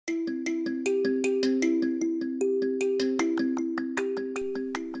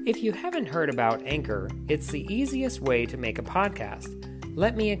If you haven't heard about Anchor, it's the easiest way to make a podcast.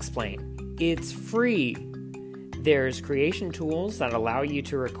 Let me explain. It's free. There's creation tools that allow you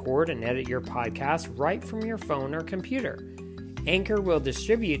to record and edit your podcast right from your phone or computer. Anchor will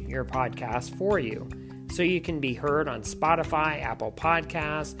distribute your podcast for you, so you can be heard on Spotify, Apple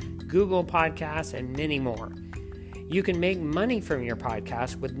Podcasts, Google Podcasts, and many more. You can make money from your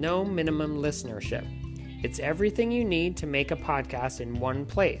podcast with no minimum listenership. It's everything you need to make a podcast in one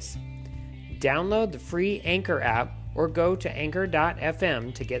place. Download the free Anchor app or go to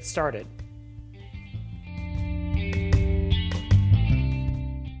anchor.fm to get started.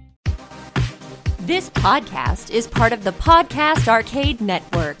 This podcast is part of the Podcast Arcade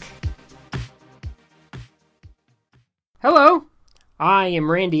Network. Hello, I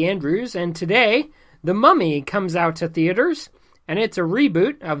am Randy Andrews, and today, The Mummy comes out to theaters, and it's a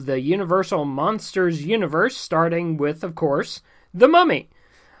reboot of the Universal Monsters universe, starting with, of course, The Mummy.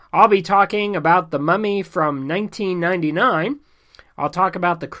 I'll be talking about The Mummy from 1999. I'll talk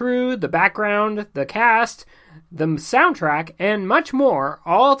about the crew, the background, the cast, the soundtrack, and much more,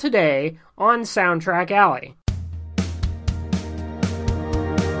 all today on Soundtrack Alley.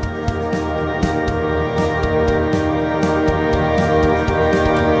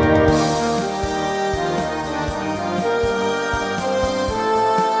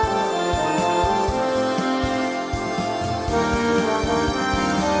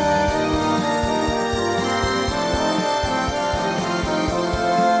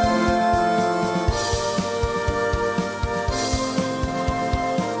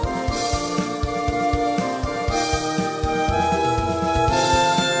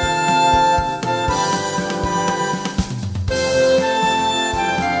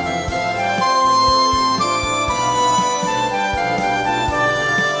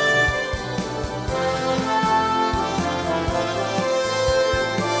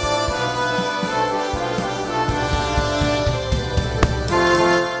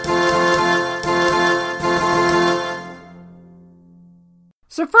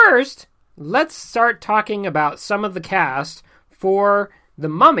 So first, let's start talking about some of the cast for The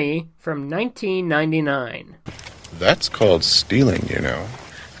Mummy from 1999. That's called stealing, you know.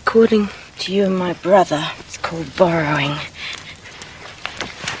 According to you and my brother, it's called borrowing. I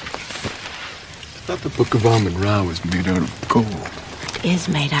thought the Book of Amun-Ra was made out of gold. It is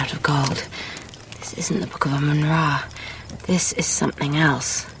made out of gold. This isn't the Book of Amun-Ra. This is something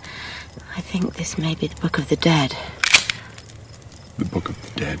else. I think this may be the Book of the Dead. The Book of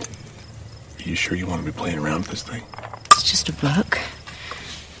the Dead. Are you sure you want to be playing around with this thing? It's just a book.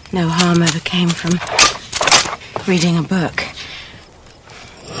 No harm ever came from reading a book.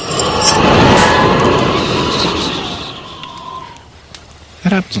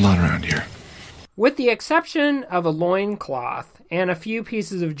 That happens a lot around here. With the exception of a loincloth and a few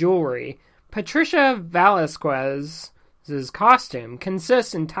pieces of jewelry, Patricia Velasquez's costume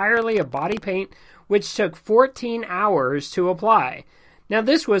consists entirely of body paint, which took 14 hours to apply. Now,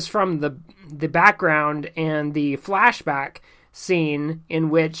 this was from the background and the flashback scene in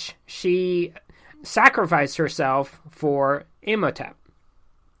which she sacrificed herself for Imhotep.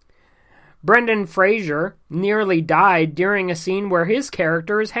 Brendan Fraser nearly died during a scene where his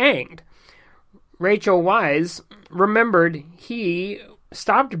character is hanged. Rachel Weisz remembered he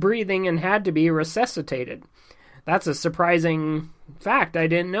stopped breathing and had to be resuscitated. That's a surprising fact I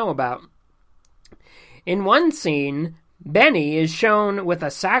didn't know about. In one scene, Benny is shown with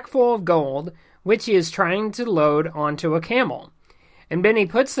a sack full of gold, which he is trying to load onto a camel. And Benny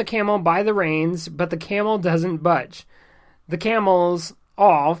puts the camel by the reins, but the camel doesn't budge. The camels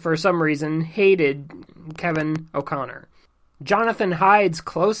all, for some reason, hated Kevin O'Connor. Jonathan Hyde's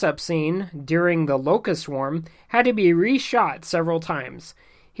close-up scene during the locust swarm had to be reshot several times.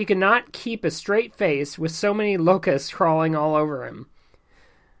 He could not keep a straight face with so many locusts crawling all over him.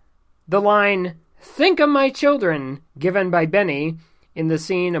 The line, "Think of my children," given by Benny in the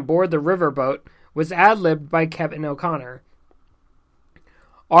scene aboard the riverboat, was ad-libbed by Kevin O'Connor.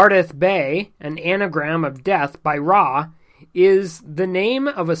 Ardith Bay, an anagram of death by Ra, is the name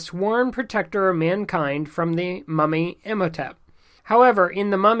of a sworn protector of mankind from the mummy Imhotep. However,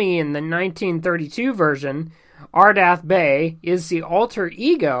 in the Mummy in the 1932 version, Ardath Bey is the alter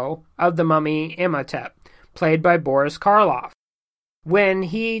ego of the mummy Imhotep, played by Boris Karloff. When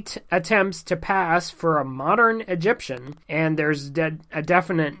he attempts to pass for a modern Egyptian, and there's a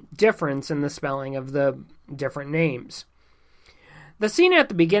definite difference in the spelling of the different names. The scene at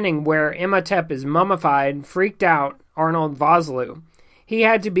the beginning where Imhotep is mummified freaked out Arnold Vosloo. He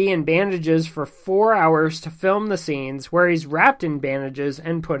had to be in bandages for 4 hours to film the scenes where he's wrapped in bandages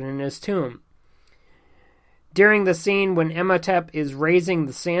and put in his tomb. During the scene when Imhotep is raising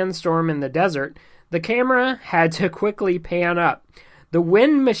the sandstorm in the desert, the camera had to quickly pan up. The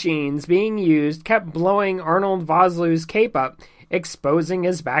wind machines being used kept blowing Arnold Vosloo's cape up, exposing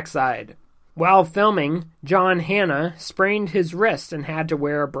his backside. While filming, John Hannah sprained his wrist and had to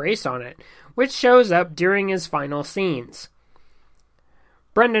wear a brace on it, which shows up during his final scenes.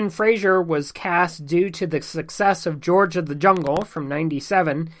 Brendan Fraser was cast due to the success of George of the Jungle from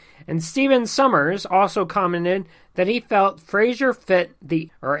 '97, and Stephen Sommers also commented that he felt Fraser fit the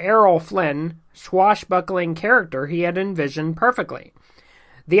Errol Flynn swashbuckling character he had envisioned perfectly.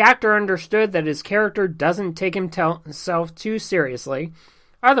 The actor understood that his character doesn't take himself too seriously,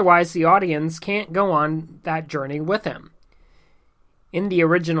 otherwise the audience can't go on that journey with him. In the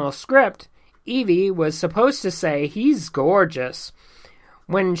original script, Evie was supposed to say he's gorgeous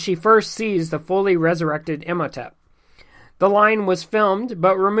when she first sees the fully resurrected Imhotep. The line was filmed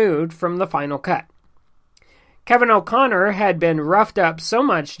but removed from the final cut. Kevin O'Connor had been roughed up so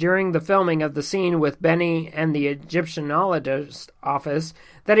much during the filming of the scene with Benny and the Egyptologist office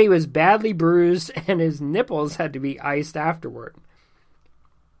that he was badly bruised and his nipples had to be iced afterward.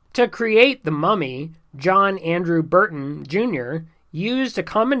 To create the mummy, John Andrew Burton Jr. used a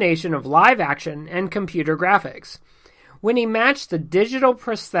combination of live action and computer graphics. When he matched the digital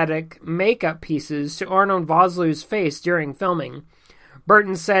prosthetic makeup pieces to Arnold Vosloo's face during filming,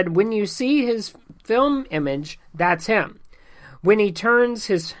 Burton said, "When you see his film image, that's him. When he turns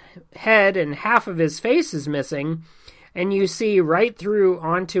his head and half of his face is missing, and you see right through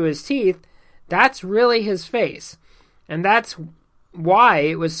onto his teeth, that's really his face. And that's why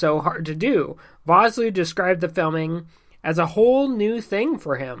it was so hard to do." Vosloo described the filming as a whole new thing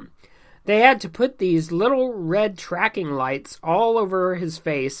for him. They had to put these little red tracking lights all over his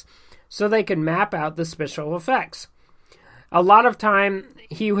face so they could map out the special effects. A lot of time,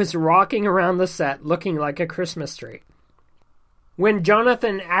 he was rocking around the set looking like a Christmas tree. When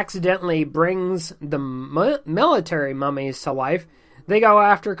Jonathan accidentally brings the military mummies to life, they go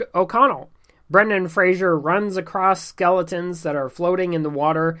after O'Connell. Brendan Fraser runs across skeletons that are floating in the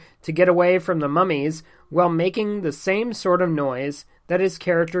water to get away from the mummies while making the same sort of noise that his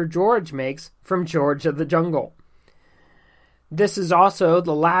character George makes from George of the Jungle. This is also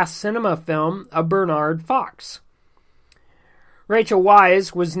the last cinema film of Bernard Fox. Rachel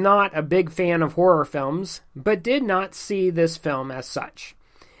Weisz was not a big fan of horror films, but did not see this film as such.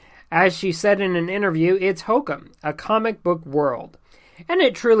 As she said in an interview, it's hokum, a comic book world. And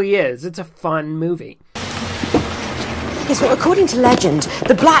it truly is. It's a fun movie. Yes, well, according to legend,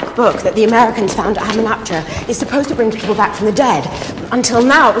 the Black Book that the Americans found at Hamunaptra is supposed to bring people back from the dead. Until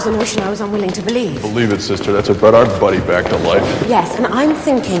now, it was a notion I was unwilling to believe. Believe it, sister. That's what brought our buddy back to life. Yes, and I'm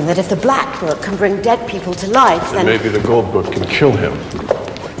thinking that if the Black Book can bring dead people to life, then maybe the Gold Book can kill him.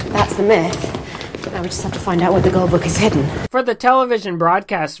 That's the myth. Now we just have to find out where the Gold Book is hidden. For the television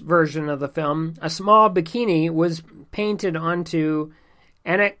broadcast version of the film, a small bikini was painted onto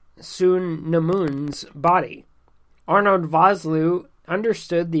Anak Sunamun's body. Arnold Vosloo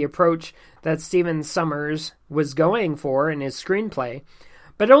understood the approach that Stephen Sommers was going for in his screenplay,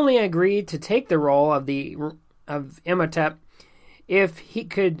 but only agreed to take the role of Imhotep if he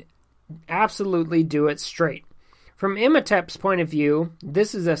could absolutely do it straight. From Imhotep's point of view,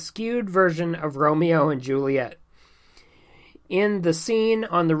 this is a skewed version of Romeo and Juliet. In the scene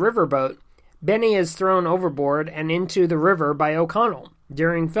on the riverboat, Benny is thrown overboard and into the river by O'Connell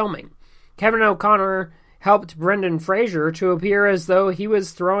during filming. Kevin O'Connor helped Brendan Fraser to appear as though he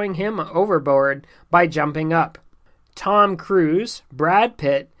was throwing him overboard by jumping up. Tom Cruise, Brad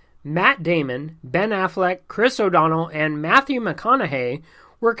Pitt, Matt Damon, Ben Affleck, Chris O'Donnell, and Matthew McConaughey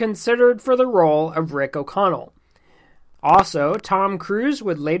were considered for the role of Rick O'Connell. Also, Tom Cruise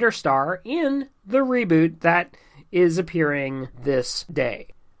would later star in the reboot that is appearing this day.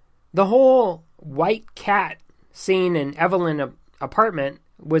 The whole white cat scene in Evelyn's apartment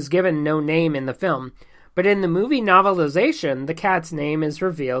was given no name in the film, but in the movie novelization, the cat's name is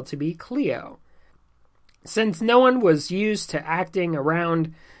revealed to be Cleo. Since no one was used to acting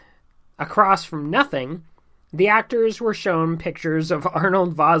around across from nothing, the actors were shown pictures of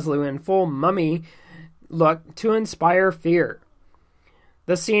Arnold Vosloo in full mummy look to inspire fear.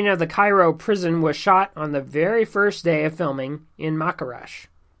 The scene of the Cairo prison was shot on the very first day of filming in Marrakesh.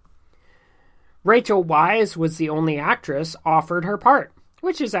 Rachel Weisz was the only actress offered her part,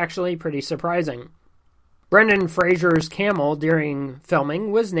 which is actually pretty surprising. Brendan Fraser's camel during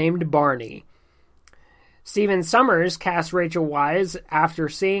filming was named Barney. Stephen Sommers cast Rachel Weisz after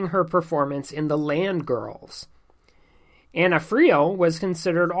seeing her performance in The Land Girls. Anna Friel was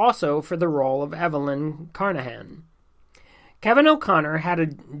considered also for the role of Evelyn Carnahan. Kevin O'Connor had a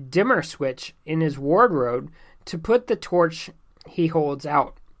dimmer switch in his wardrobe to put the torch he holds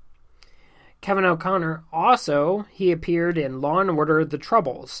out. Kevin O'Connor he appeared in Law & Order: The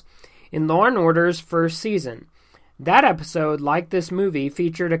Troubles, in Law & Order's first season. That episode, like this movie,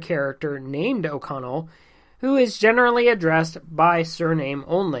 featured a character named O'Connell, who is generally addressed by surname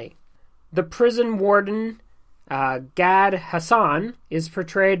only. The prison warden, Gad Hassan, is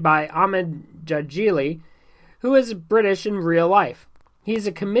portrayed by Ahmed Jadjili, who is British in real life. He's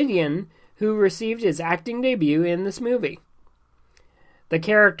a comedian who received his acting debut in this movie. The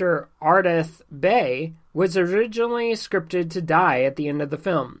character Ardeth Bey was originally scripted to die at the end of the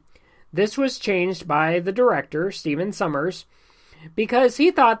film. This was changed by the director, Stephen Sommers, because he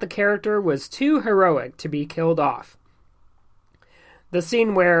thought the character was too heroic to be killed off. The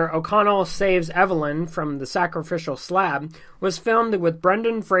scene where O'Connell saves Evelyn from the sacrificial slab was filmed with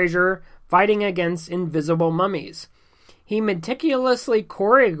Brendan Fraser fighting against invisible mummies. He meticulously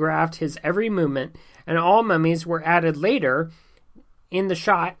choreographed his every movement, and all mummies were added later in the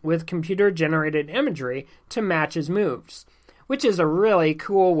shot with computer-generated imagery to match his moves, which is a really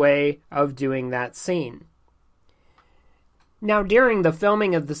cool way of doing that scene. Now, during the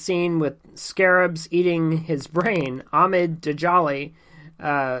filming of the scene with scarabs eating his brain, Ahmed Dajjali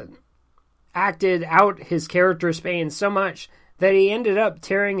acted out his character's pain so much that he ended up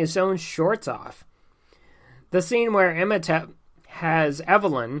tearing his own shorts off. The scene where Imhotep has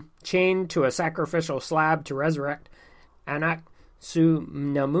Evelyn chained to a sacrificial slab to resurrect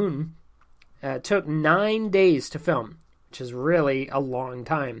Anak-Su-Namun took 9 days to film, which is really a long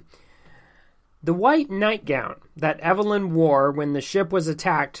time. The white nightgown that Evelyn wore when the ship was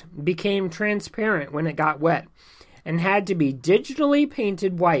attacked became transparent when it got wet, and had to be digitally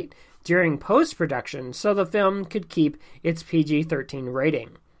painted white during post-production so the film could keep its PG-13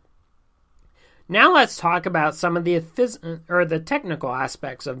 rating. Now let's talk about some of the technical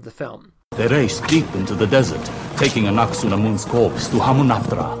aspects of the film. They raced deep into the desert, taking Anak-Su-Namun's corpse to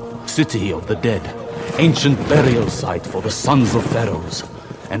Hamunaptra, city of the dead, ancient burial site for the sons of pharaohs,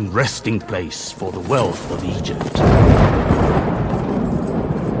 and resting place for the wealth of Egypt.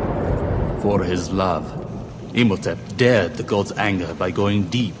 For his love, Imhotep dared the god's anger by going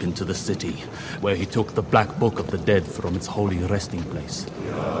deep into the city, where he took the Black Book of the Dead from its holy resting place.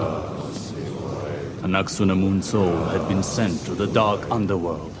 Anak-Su-Namun's soul had been sent to the dark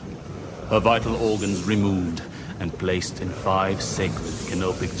underworld, her vital organs removed and placed in 5 sacred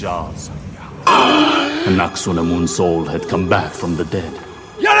canopic jars. Anak-Su-Namun's soul had come back from the dead.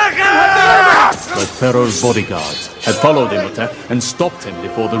 But Pharaoh's bodyguards had followed Imhotep and stopped him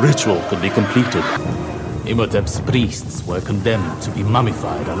before the ritual could be completed. Imhotep's priests were condemned to be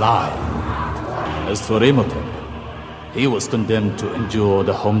mummified alive. As for Imhotep, he was condemned to endure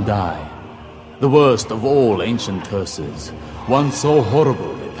the Homdai, the worst of all ancient curses, one so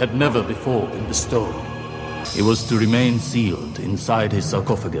horrible it had never before been bestowed. He was to remain sealed inside his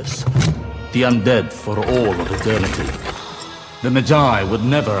sarcophagus, the undead for all of eternity. The Magi would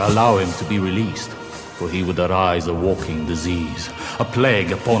never allow him to be released, for he would arise a walking disease, a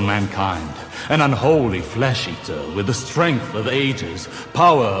plague upon mankind, an unholy flesh-eater with the strength of ages,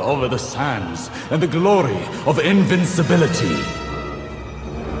 power over the sands, and the glory of invincibility.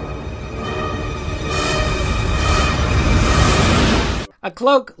 A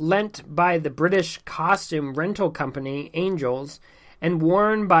cloak lent by the British costume rental company Angels and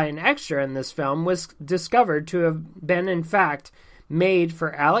worn by an extra in this film was discovered to have been, in fact, made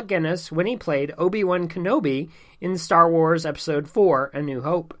for Alec Guinness when he played Obi-Wan Kenobi in Star Wars Episode 4, A New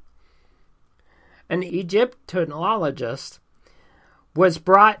Hope. An Egyptologist was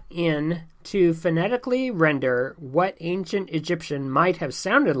brought in to phonetically render what ancient Egyptian might have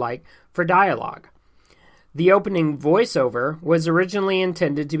sounded like for dialogue. The opening voiceover was originally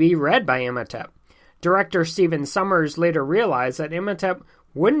intended to be read by Imhotep. Director Stephen Sommers later realized that Imhotep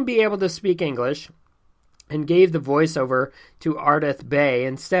wouldn't be able to speak English and gave the voiceover to Ardeth Bey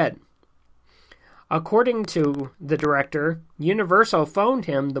instead. According to the director, Universal phoned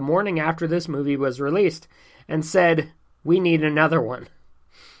him the morning after this movie was released and said, "We need another one,"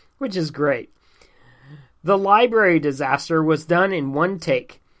 which is great. The library disaster was done in one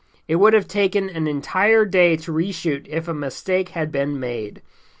take. It would have taken an entire day to reshoot if a mistake had been made.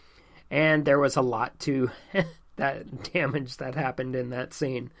 And there was a lot to that damage that happened in that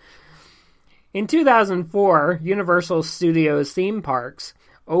scene. In 2004, Universal Studios theme parks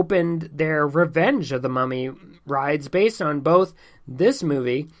opened their Revenge of the Mummy rides based on both this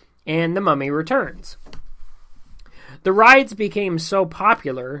movie and The Mummy Returns. The rides became so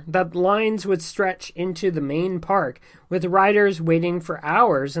popular that lines would stretch into the main park, with riders waiting for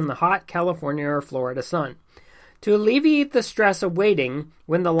hours in the hot California or Florida sun. To alleviate the stress of waiting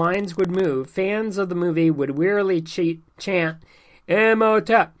when the lines would move, fans of the movie would wearily chant,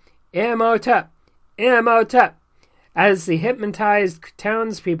 Imhotep, Imhotep, Imhotep, as the hypnotized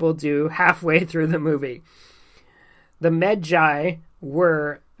townspeople do halfway through the movie. The Medjai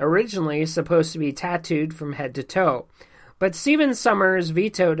were originally supposed to be tattooed from head to toe, but Stephen Sommers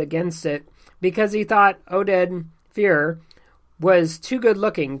vetoed against it because he thought Oded Fehr was too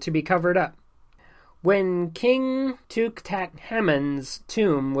good-looking to be covered up. When King Tutankhamun's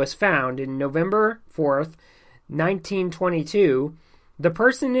tomb was found in November 4th, 1922, the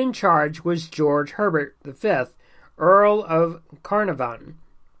person in charge was George Herbert V, Earl of Carnarvon.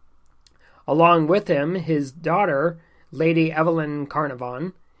 Along with him, his daughter, Lady Evelyn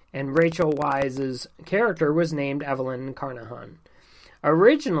Carnarvon, and Rachel Weisz's character was named Evelyn Carnarvon.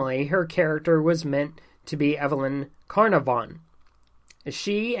 Originally, her character was meant to be Evelyn Carnarvon.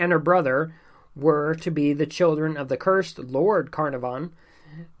 She and her brother were to be the children of the cursed Lord Carnarvon.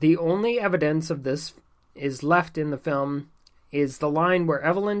 The only evidence of this is left in the film is the line where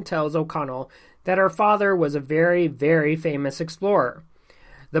Evelyn tells O'Connell that her father was a very, very famous explorer.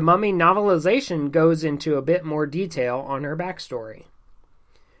 The Mummy novelization goes into a bit more detail on her backstory.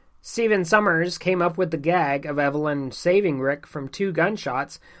 Stephen Sommers came up with the gag of Evelyn saving Rick from 2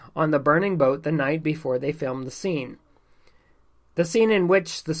 gunshots on the burning boat the night before they filmed the scene. The scene in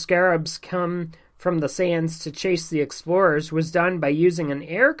which the scarabs come from the sands to chase the explorers was done by using an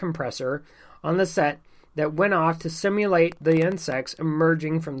air compressor on the set that went off to simulate the insects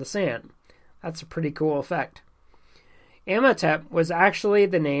emerging from the sand. That's a pretty cool effect. Imhotep was actually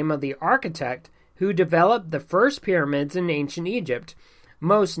the name of the architect who developed the first pyramids in ancient Egypt,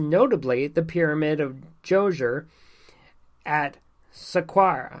 most notably the Pyramid of Djoser at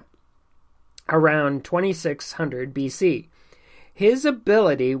Saqqara, around 2600 BC. His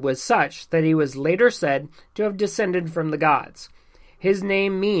ability was such that he was later said to have descended from the gods. His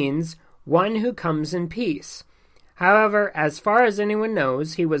name means one who comes in peace. However, as far as anyone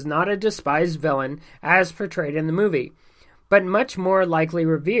knows, he was not a despised villain as portrayed in the movie, but much more likely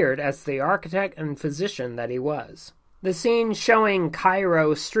revered as the architect and physician that he was. The scenes showing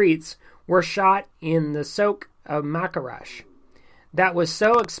Cairo streets were shot in the Souk of Marrakesh. That was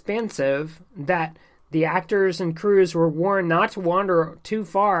so expensive that the actors and crews were warned not to wander too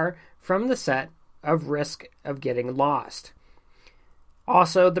far from the set of risk of getting lost.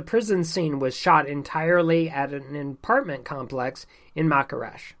 Also, the prison scene was shot entirely at an apartment complex in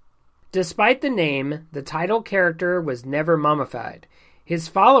Marrakesh. Despite the name, the title character was never mummified. His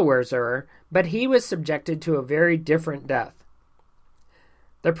followers were, but he was subjected to a very different death.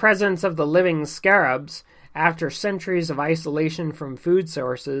 The presence of the living scarabs, after centuries of isolation from food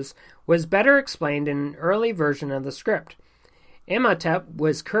sources, was better explained in an early version of the script. Imhotep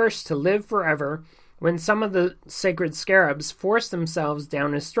was cursed to live forever when some of the sacred scarabs forced themselves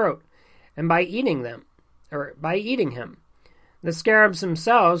down his throat, and by eating him. The scarabs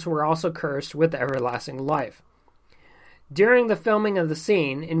themselves were also cursed with everlasting life. During the filming of the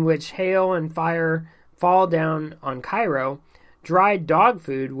scene in which hail and fire fall down on Cairo, dried dog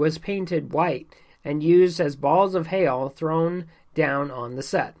food was painted white and used as balls of hail thrown down on the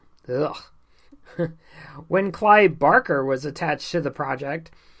set. Ugh. When Clive Barker was attached to the project,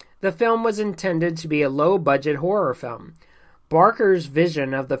 the film was intended to be a low-budget horror film. Barker's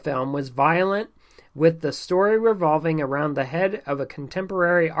vision of the film was violent, with the story revolving around the head of a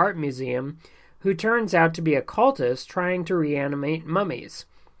contemporary art museum who turns out to be a cultist trying to reanimate mummies.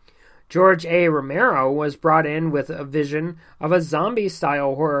 George A. Romero was brought in with a vision of a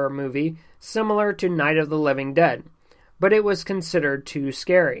zombie-style horror movie similar to Night of the Living Dead, but it was considered too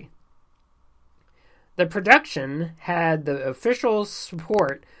scary. The production had the official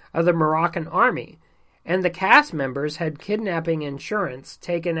support of the Moroccan army, and the cast members had kidnapping insurance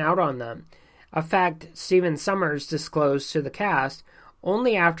taken out on them, a fact Stephen Sommers disclosed to the cast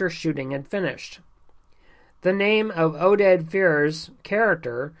only after shooting had finished. The name of Oded Fehr's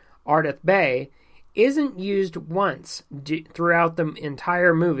character, Ardith Bey, isn't used once throughout the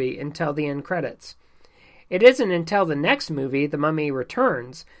entire movie until the end credits. It isn't until the next movie, The Mummy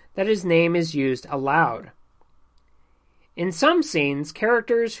Returns, that his name is used aloud. In some scenes,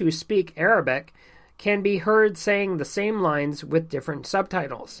 characters who speak Arabic can be heard saying the same lines with different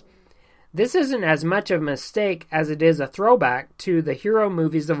subtitles. This isn't as much of a mistake as it is a throwback to the hero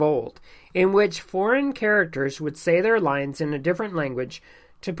movies of old, in which foreign characters would say their lines in a different language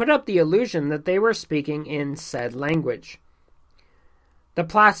to put up the illusion that they were speaking in said language. The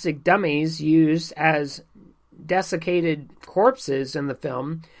plastic dummies used as desiccated corpses in the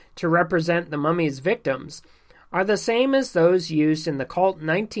film to represent the mummy's victims are the same as those used in the cult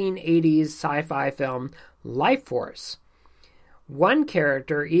 1980s sci-fi film life force. One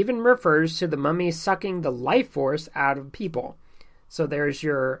character even refers to the mummy sucking the life force out of people. So there's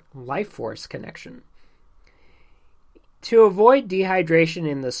your life force connection. To avoid dehydration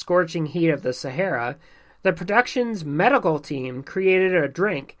in the scorching heat of the Sahara, the production's medical team created a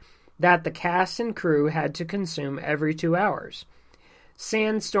drink that the cast and crew had to consume every 2 hours.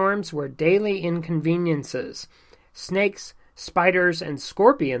 Sandstorms were daily inconveniences. Snakes, spiders, and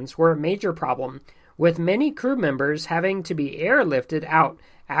scorpions were a major problem, with many crew members having to be airlifted out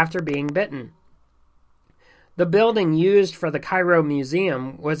after being bitten. The building used for the Cairo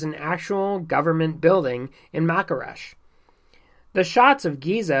Museum was an actual government building in Marrakesh. The shots of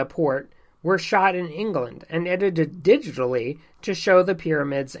Giza port were shot in England and edited digitally to show the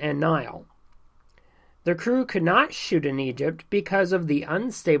pyramids and Nile. The crew could not shoot in Egypt because of the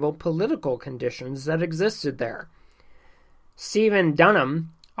unstable political conditions that existed there. Stephen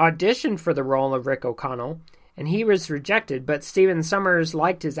Dunham auditioned for the role of Rick O'Connell, and he was rejected, but Stephen Sommers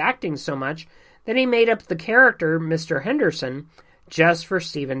liked his acting so much that he made up the character Mr. Henderson just for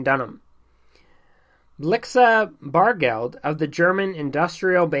Stephen Dunham. Blixa Bargeld of the German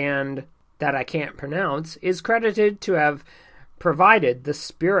industrial band that I can't pronounce is credited to have provided the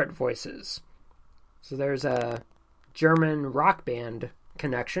spirit voices. So there's a German rock band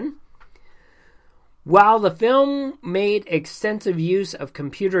connection. While the film made extensive use of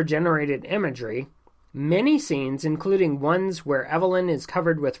computer-generated imagery, many scenes, including ones where Evelyn is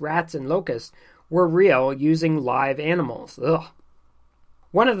covered with rats and locusts, were real using live animals. Ugh.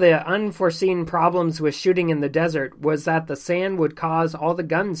 One of the unforeseen problems with shooting in the desert was that the sand would cause all the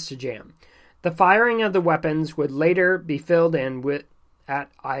guns to jam. The firing of the weapons would later be filled in at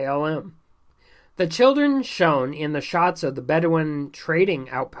ILM. The children shown in the shots of the Bedouin trading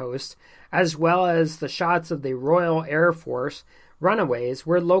outpost, as well as the shots of the Royal Air Force runaways,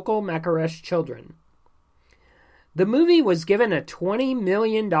 were local Marrakesh children. The movie was given a $20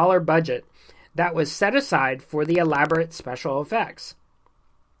 million budget that was set aside for the elaborate special effects.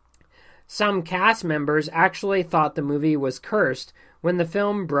 Some cast members actually thought the movie was cursed when the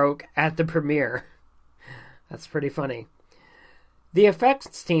film broke at the premiere. That's pretty funny. The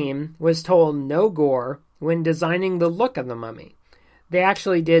effects team was told no gore when designing the look of the mummy. They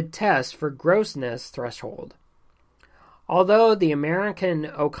actually did tests for grossness threshold. Although the American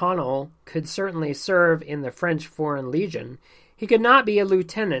O'Connell could certainly serve in the French Foreign Legion, he could not be a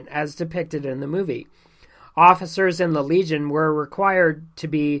lieutenant as depicted in the movie. Officers in the Legion were required to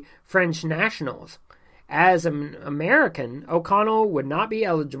be French nationals. As an American, O'Connell would not be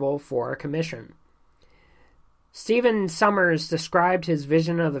eligible for a commission. Stephen Sommers described his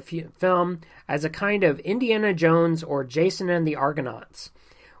vision of the film as a kind of Indiana Jones or Jason and the Argonauts,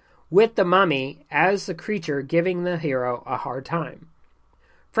 with the mummy as the creature giving the hero a hard time.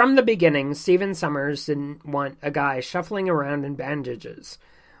 From the beginning, Stephen Sommers didn't want a guy shuffling around in bandages.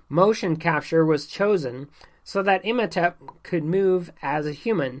 Motion capture was chosen so that Imhotep could move as a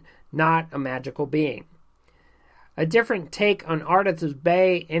human, not a magical being. A different take on Arthur's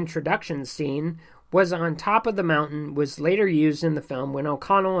Bay introduction scene was on top of the mountain was later used in the film when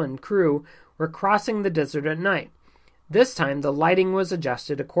O'Connell and crew were crossing the desert at night. This time the lighting was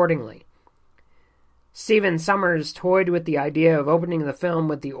adjusted accordingly. Stephen Sommers toyed with the idea of opening the film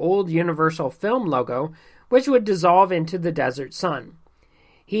with the old Universal Film logo, which would dissolve into the desert sun.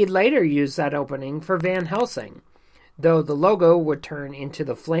 He later used that opening for Van Helsing, though the logo would turn into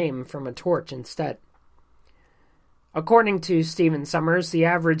the flame from a torch instead. According to Stephen Sommers, the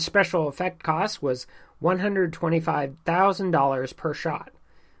average special effect cost was $125,000 per shot,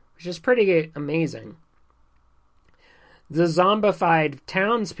 which is pretty amazing. The zombified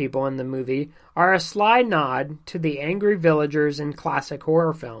townspeople in the movie are a sly nod to the angry villagers in classic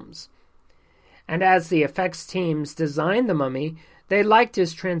horror films. And as the effects teams designed the mummy, they liked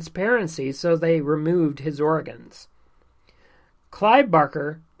his transparency, so they removed his organs. Clive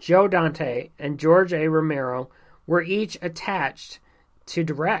Barker, Joe Dante, and George A. Romero were each attached to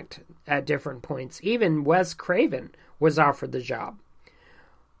direct at different points. Even Wes Craven was offered the job.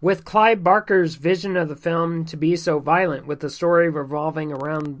 With Clive Barker's vision of the film to be so violent, with the story revolving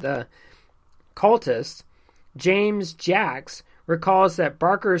around the cultist, James Jacks recalls that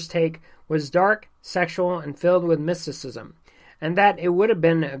Barker's take was dark, sexual, and filled with mysticism, and that it would have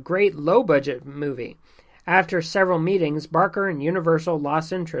been a great low-budget movie. After several meetings, Barker and Universal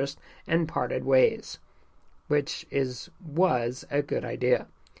lost interest and parted ways, which was a good idea.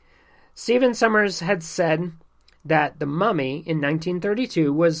 Stephen Sommers had said that The Mummy in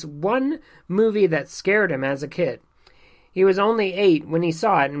 1932 was one movie that scared him as a kid. He was only 8 when he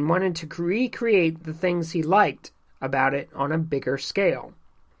saw it and wanted to recreate the things he liked about it on a bigger scale.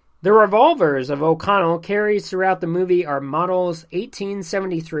 The revolvers of O'Connell carries throughout the movie are models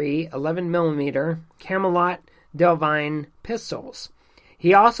 1873 11mm Camelot Delvine pistols.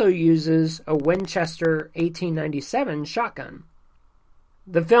 He also uses a Winchester 1897 shotgun.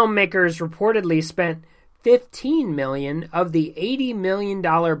 The filmmakers reportedly spent $15 million of the $80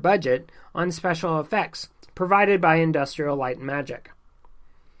 million budget on special effects provided by Industrial Light and Magic.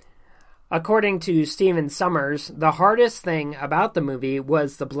 According to Stephen Sommers, the hardest thing about the movie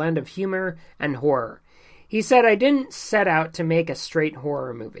was the blend of humor and horror. He said, "I didn't set out to make a straight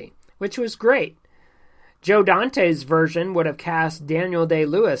horror movie," which was great. Joe Dante's version would have cast Daniel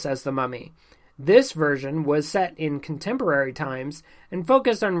Day-Lewis as the mummy. This version was set in contemporary times and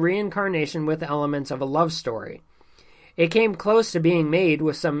focused on reincarnation with elements of a love story. It came close to being made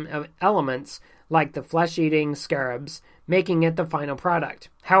with some elements like the flesh-eating scarabs, making it the final product.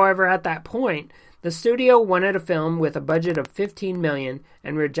 However, at that point, the studio wanted a film with a budget of $15 million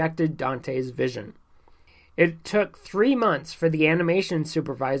and rejected Dante's vision. It took 3 months for the animation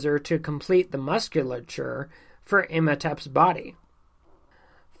supervisor to complete the musculature for Imhotep's body.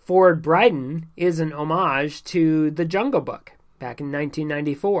 Ford Bryden is an homage to The Jungle Book, back in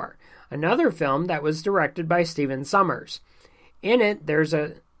 1994, another film that was directed by Stephen Sommers. In it, there's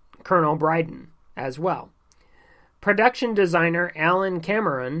a Colonel Bryden as well. Production designer Alan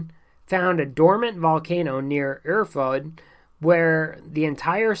Cameron found a dormant volcano near Erfurt where the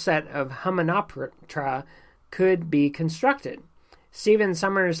entire set of Hamunaptra could be constructed. Stephen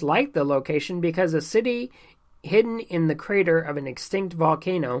Sommers liked the location because a city hidden in the crater of an extinct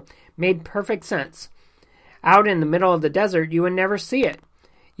volcano made perfect sense. Out in the middle of the desert, you would never see it.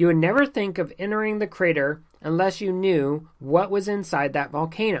 You would never think of entering the crater unless you knew what was inside that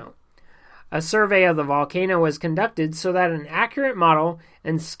volcano. A survey of the volcano was conducted so that an accurate model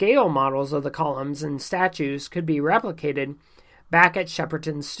and scale models of the columns and statues could be replicated back at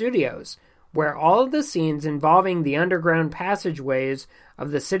Shepperton Studios, where all of the scenes involving the underground passageways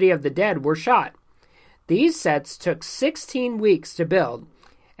of the City of the Dead were shot. These sets took 16 weeks to build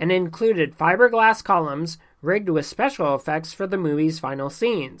and included fiberglass columns rigged with special effects for the movie's final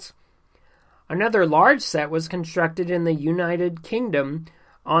scenes. Another large set was constructed in the United Kingdom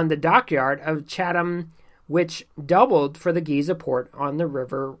on the dockyard of Chatham, which doubled for the Giza port on the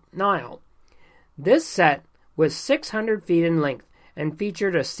River Nile. This set was 600 feet in length and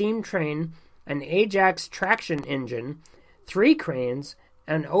featured a steam train, an Ajax traction engine, 3 cranes,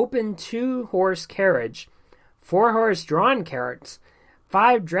 an open 2-horse carriage, 4-horse drawn carts,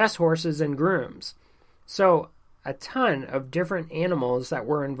 5 dress horses and grooms. So, a ton of different animals that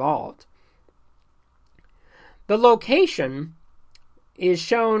were involved. The location is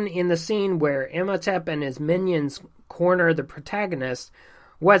shown in the scene where Imhotep and his minions corner the protagonist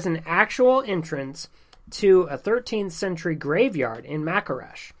was an actual entrance to a 13th century graveyard in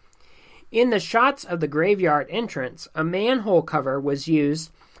Makaresh. In the shots of the graveyard entrance, a manhole cover was used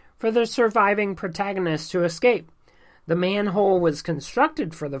for the surviving protagonist to escape. The manhole was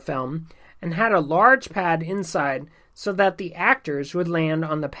constructed for the film and had a large pad inside so that the actors would land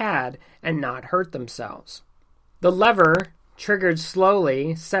on the pad and not hurt themselves. The lever triggered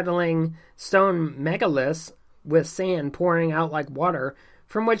slowly, settling stone megaliths with sand pouring out like water,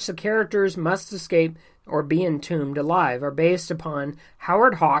 from which the characters must escape or be entombed alive, are based upon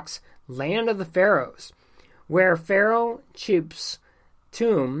Howard Hawks' Land of the Pharaohs, where Pharaoh Cheops'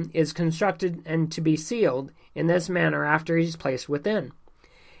 tomb is constructed and to be sealed in this manner after he's placed within.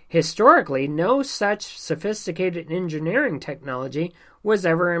 Historically, no such sophisticated engineering technology was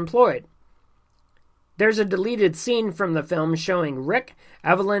ever employed. There's a deleted scene from the film showing Rick,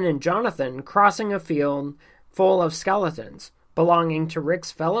 Evelyn, and Jonathan crossing a field full of skeletons belonging to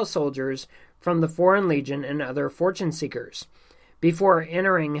Rick's fellow soldiers from the Foreign Legion and other fortune seekers, before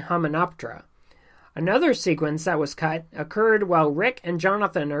entering Hamunaptra. Another sequence that was cut occurred while Rick and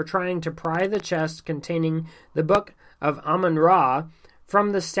Jonathan are trying to pry the chest containing the Book of Amun-Ra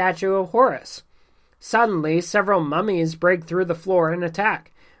from the statue of Horus. Suddenly, several mummies break through the floor and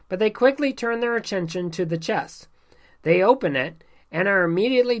attack, but they quickly turn their attention to the chest. They open it and are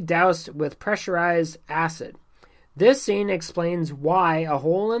immediately doused with pressurized acid. This scene explains why a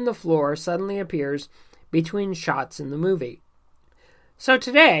hole in the floor suddenly appears between shots in the movie. So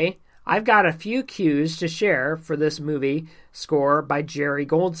today, I've got a few cues to share for this movie score by Jerry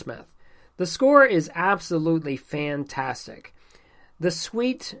Goldsmith. The score is absolutely fantastic. The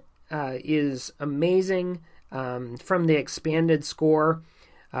suite is amazing. From the expanded score,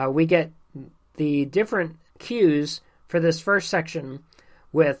 we get the different cues for this first section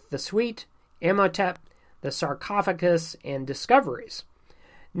with the suite, Imhotep, the sarcophagus, and discoveries.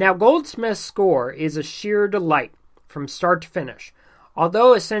 Now, Goldsmith's score is a sheer delight from start to finish.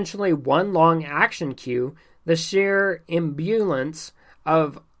 Although essentially one long action cue, the sheer ebullience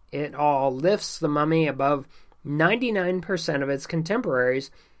of it all lifts The Mummy above 99% of its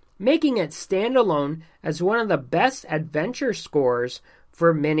contemporaries, making it stand alone as one of the best adventure scores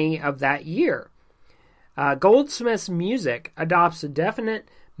for many of that year. Goldsmith's music adopts a definite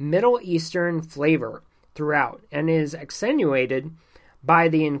Middle Eastern flavor throughout and is accentuated by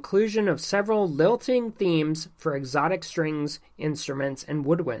the inclusion of several lilting themes for exotic strings, instruments, and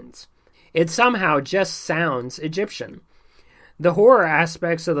woodwinds. It somehow just sounds Egyptian. The horror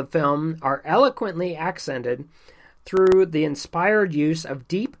aspects of the film are eloquently accented through the inspired use of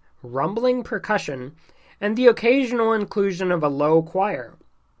deep, rumbling percussion and the occasional inclusion of a low choir.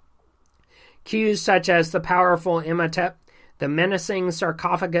 Cues such as the powerful Imhotep, the menacing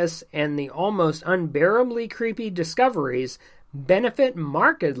sarcophagus, and the almost unbearably creepy discoveries benefit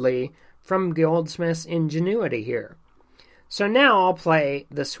markedly from Goldsmith's ingenuity here. So now I'll play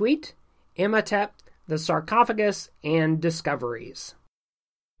The Suite, Imhotep, the Sarcophagus, and Discoveries.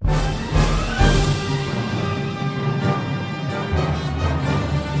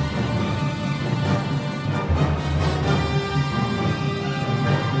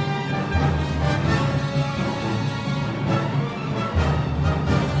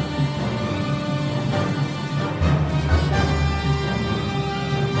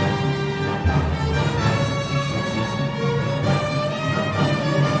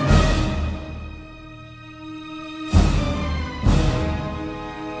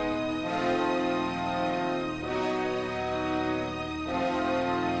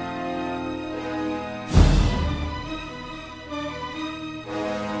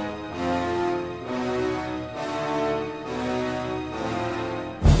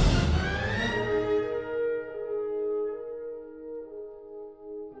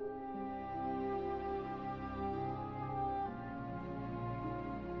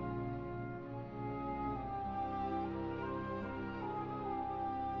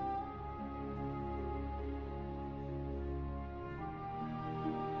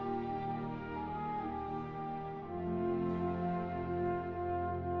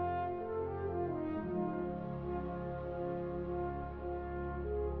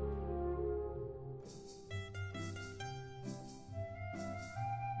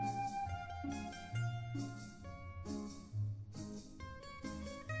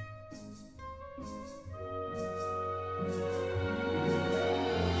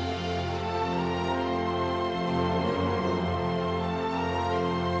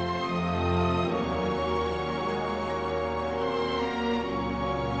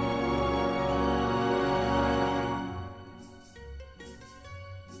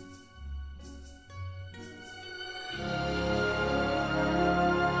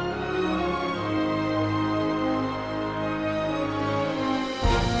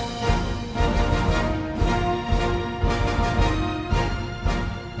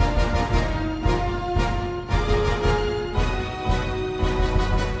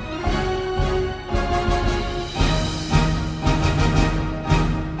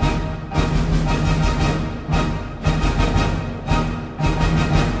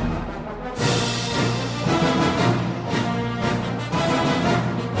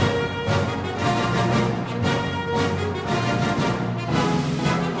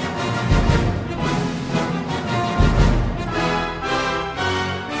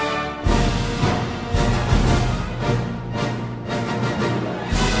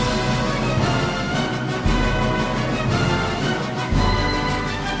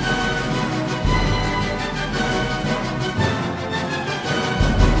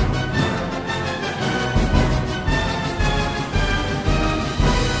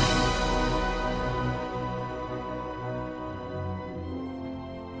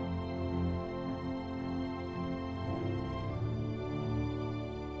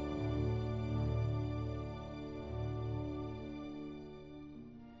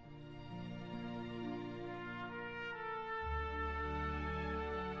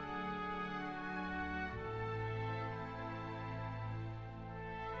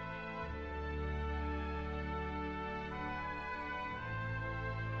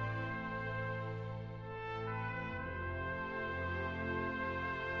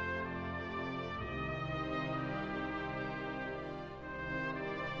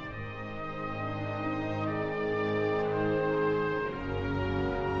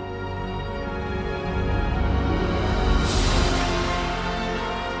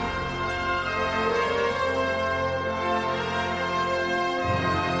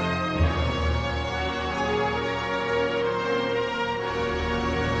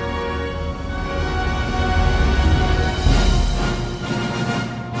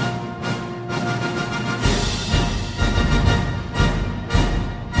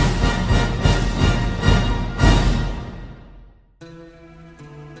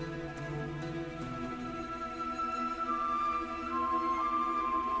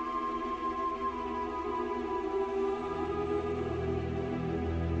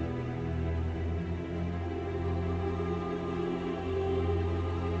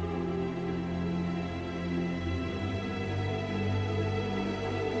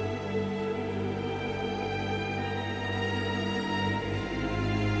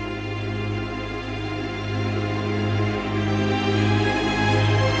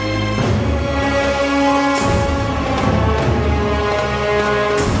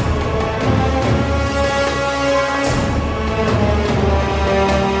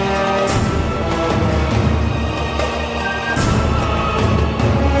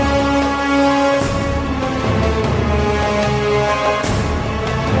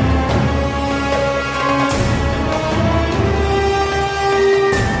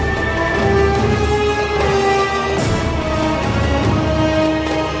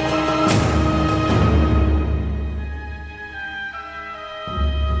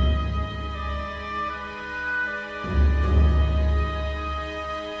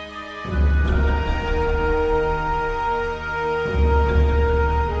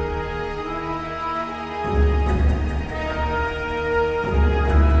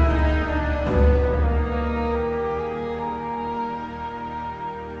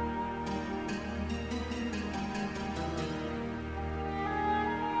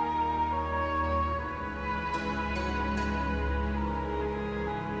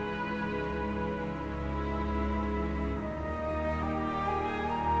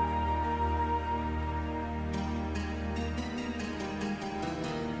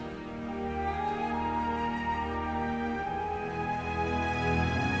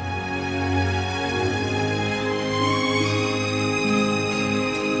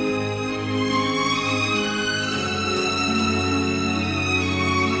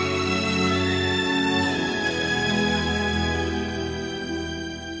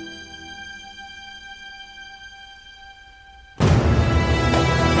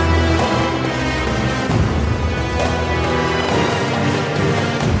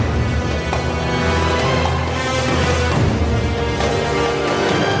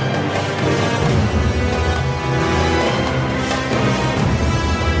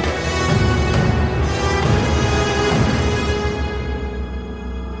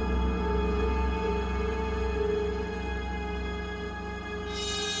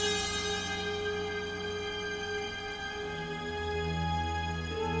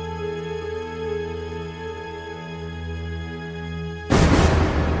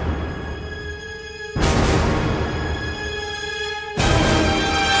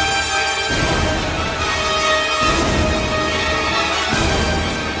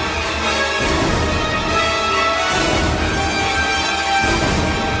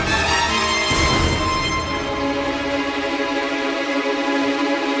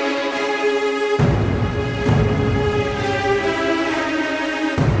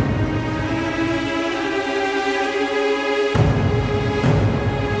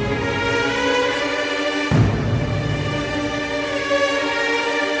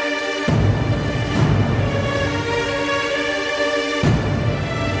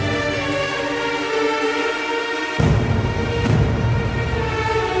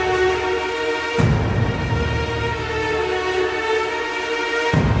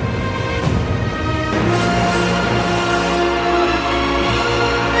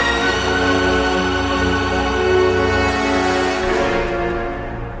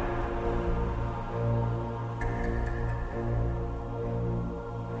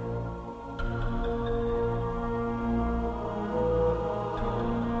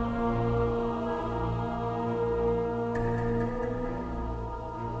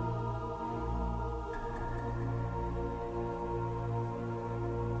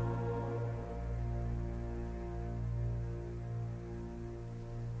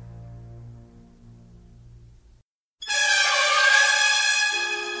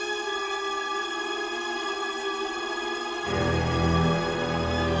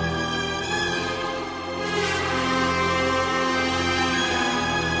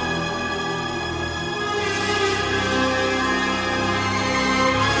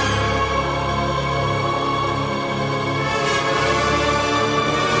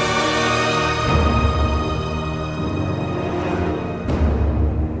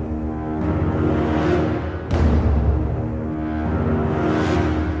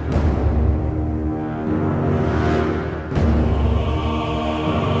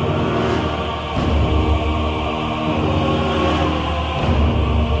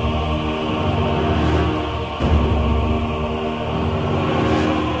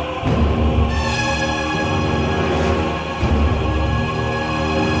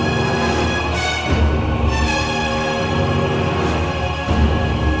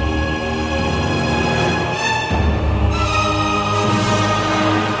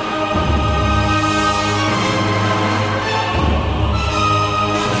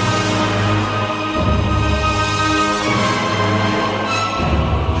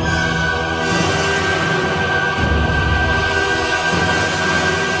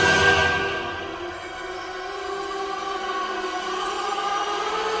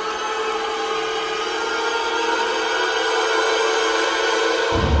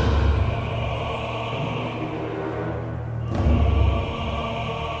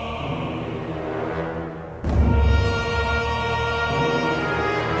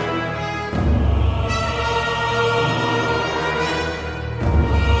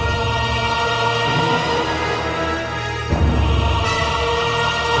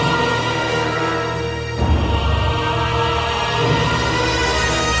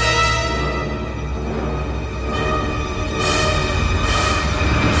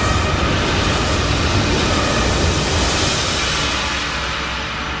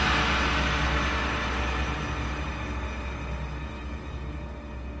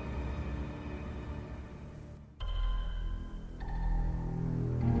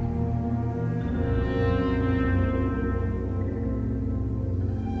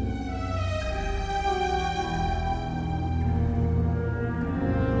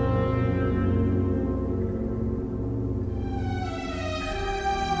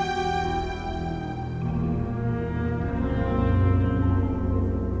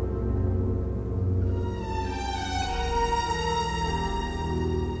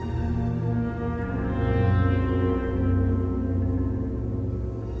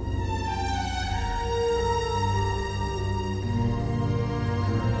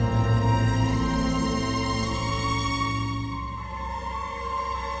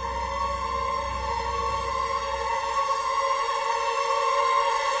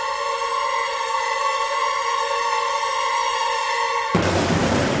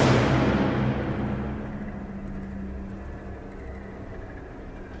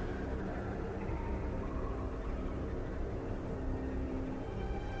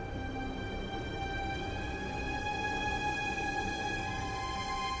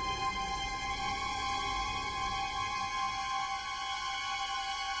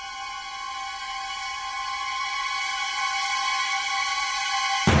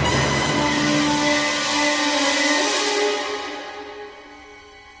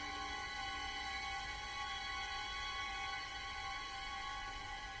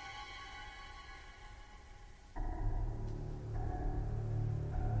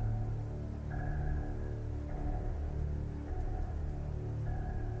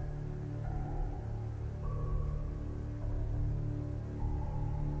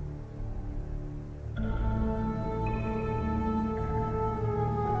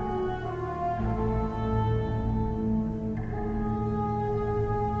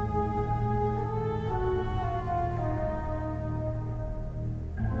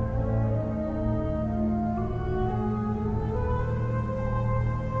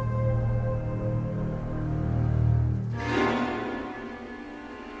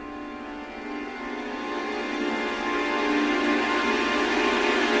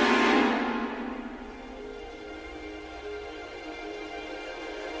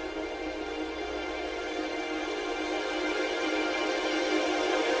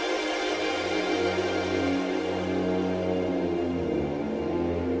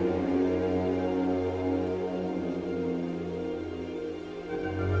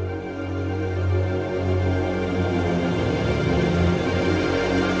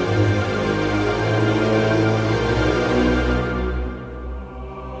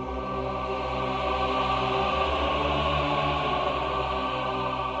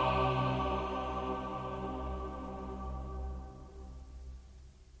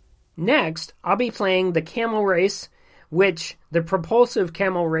 Next, I'll be playing the Camel Race, which the propulsive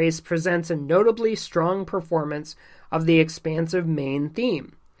Camel Race presents a notably strong performance of the expansive main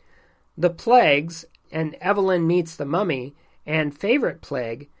theme. The Plagues and Evelyn Meets the Mummy and Favorite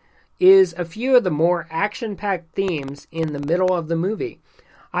Plague is a few of the more action-packed themes in the middle of the movie.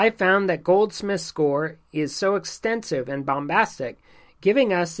 I found that Goldsmith's score is so extensive and bombastic,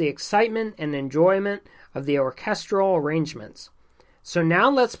 giving us the excitement and enjoyment of the orchestral arrangements. So now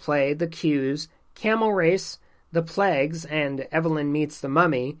let's play the cues Camel Race, The Plagues and Evelyn Meets the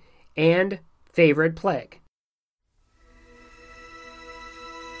Mummy, and Favorite Plague.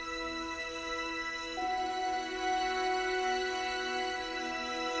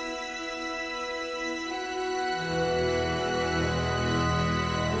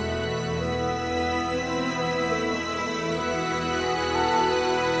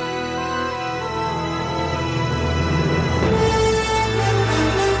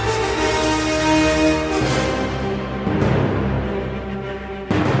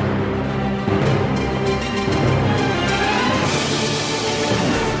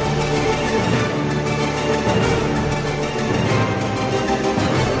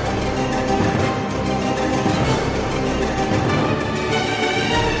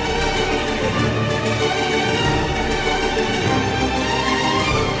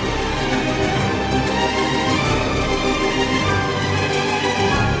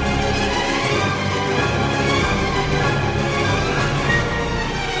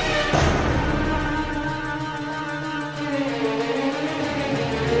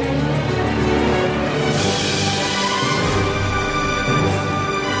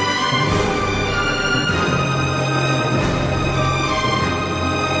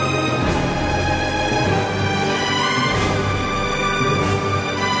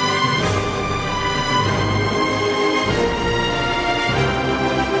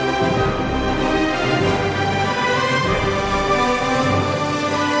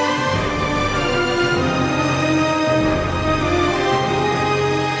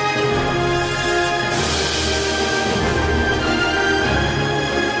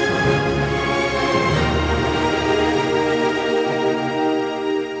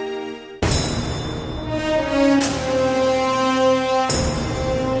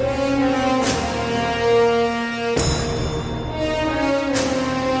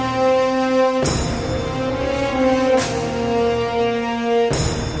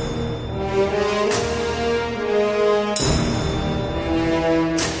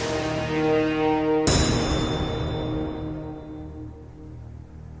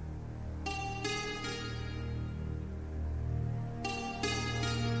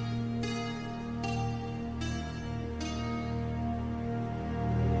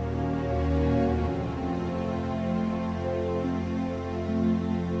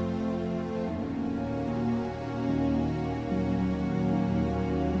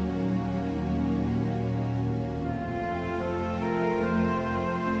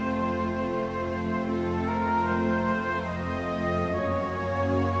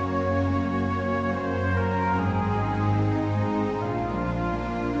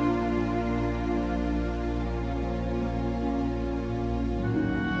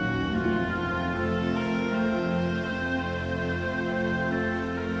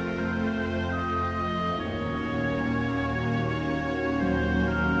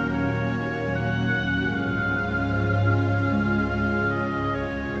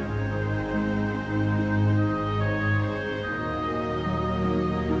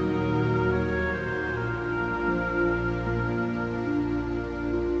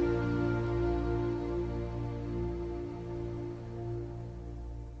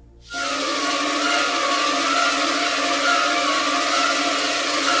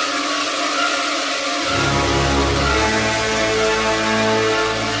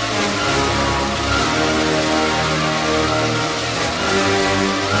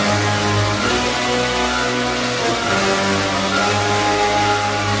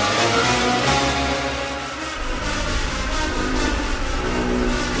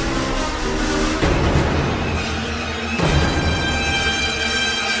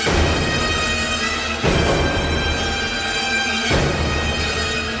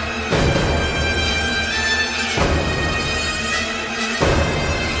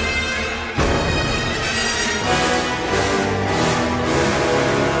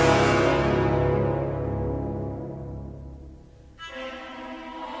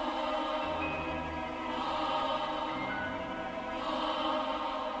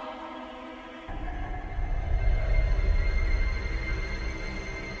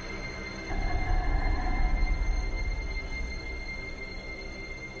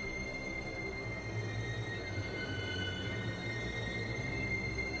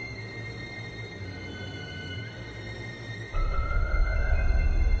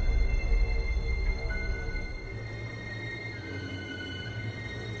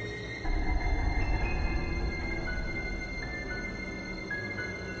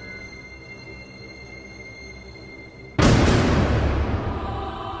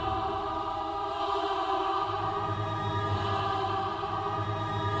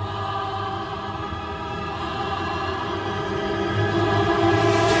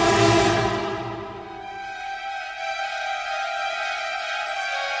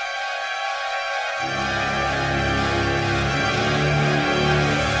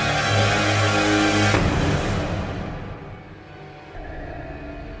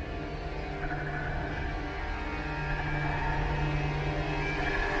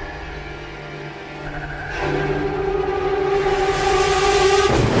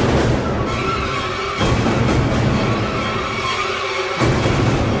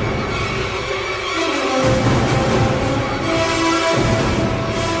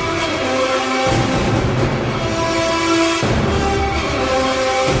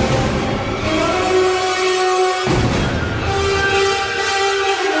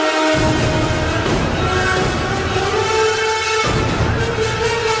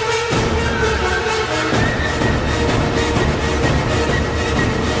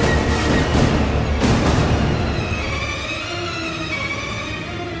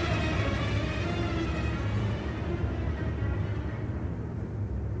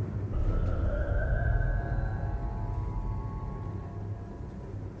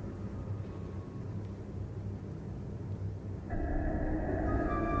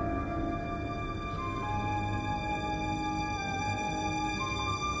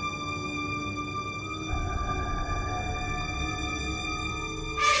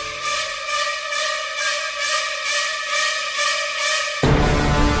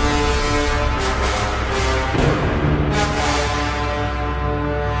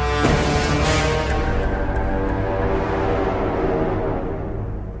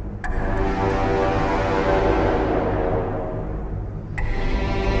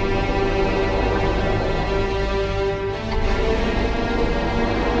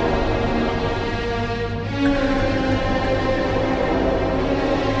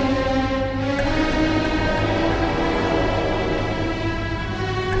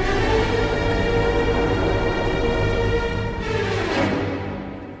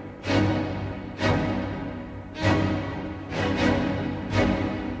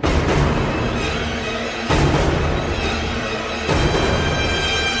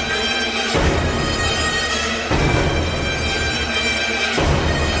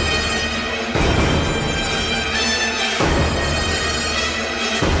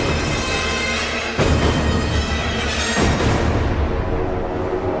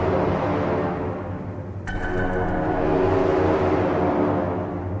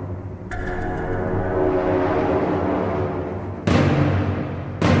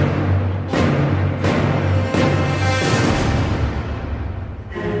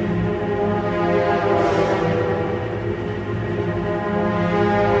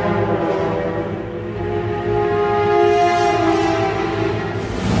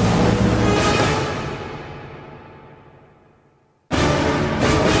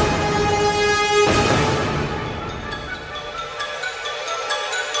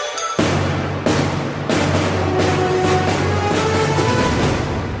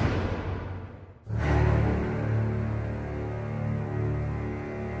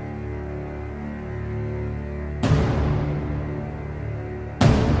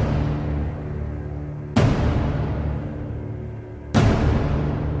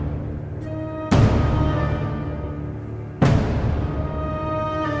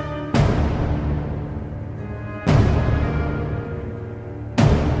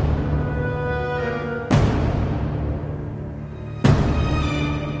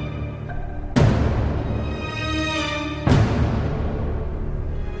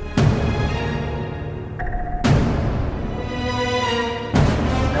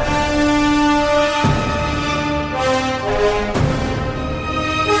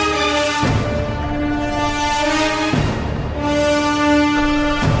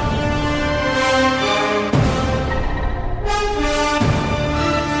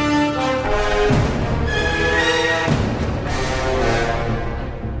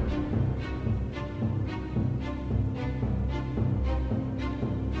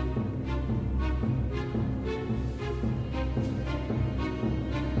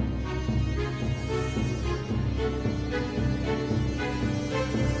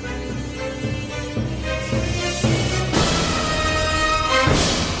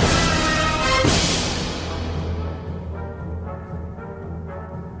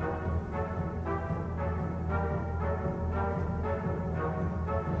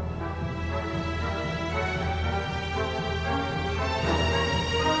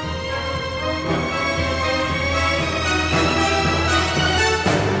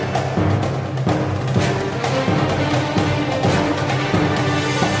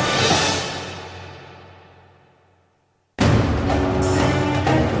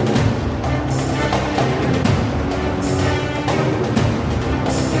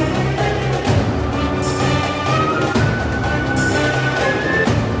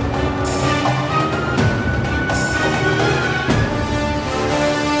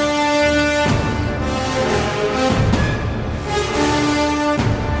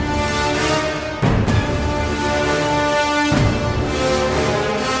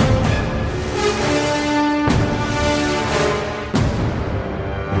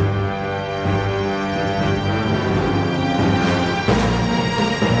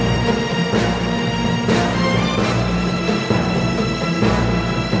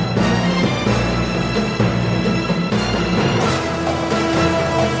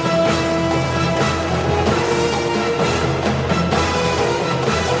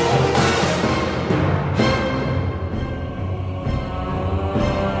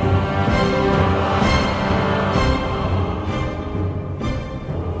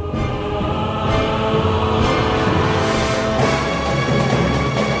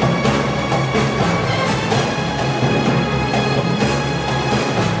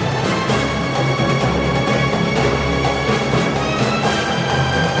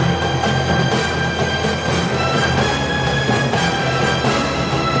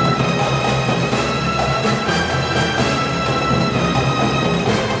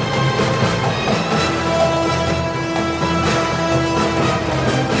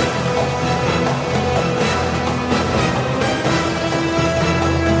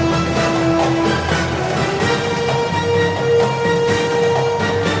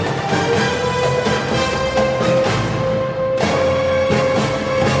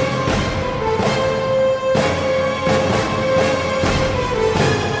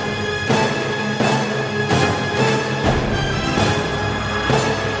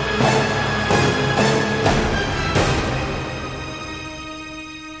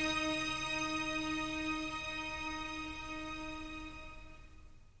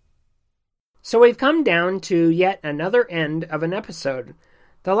 So we've come down to yet another end of an episode.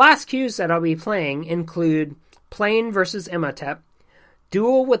 The last cues that I'll be playing include Plane vs. Imhotep,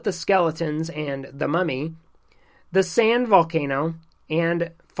 Duel with the Skeletons and The Mummy, The Sand Volcano,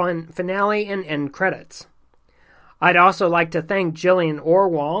 and finale and end credits. I'd also like to thank Jillian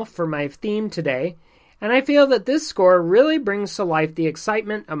Orwell for my theme today, and I feel that this score really brings to life the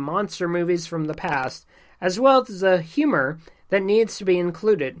excitement of monster movies from the past, as well as the humor that needs to be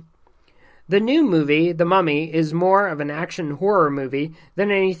included. The new movie, The Mummy, is more of an action horror movie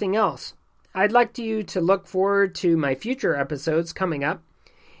than anything else. I'd like you to look forward to my future episodes coming up.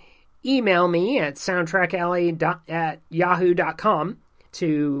 Email me at soundtrackalley@yahoo.com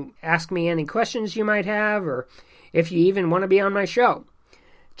to ask me any questions you might have, or if you even want to be on my show.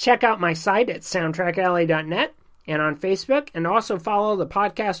 Check out my site at soundtrackalley.net and on Facebook, and also follow the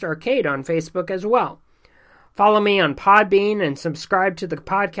Podcast Arcade on Facebook as well. Follow me on Podbean and subscribe to the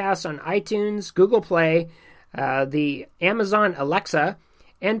podcast on iTunes, Google Play, the Amazon Alexa,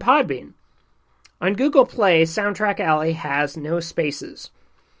 and Podbean. On Google Play, Soundtrack Alley has no spaces.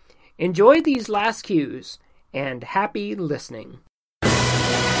 Enjoy these last cues, and happy listening.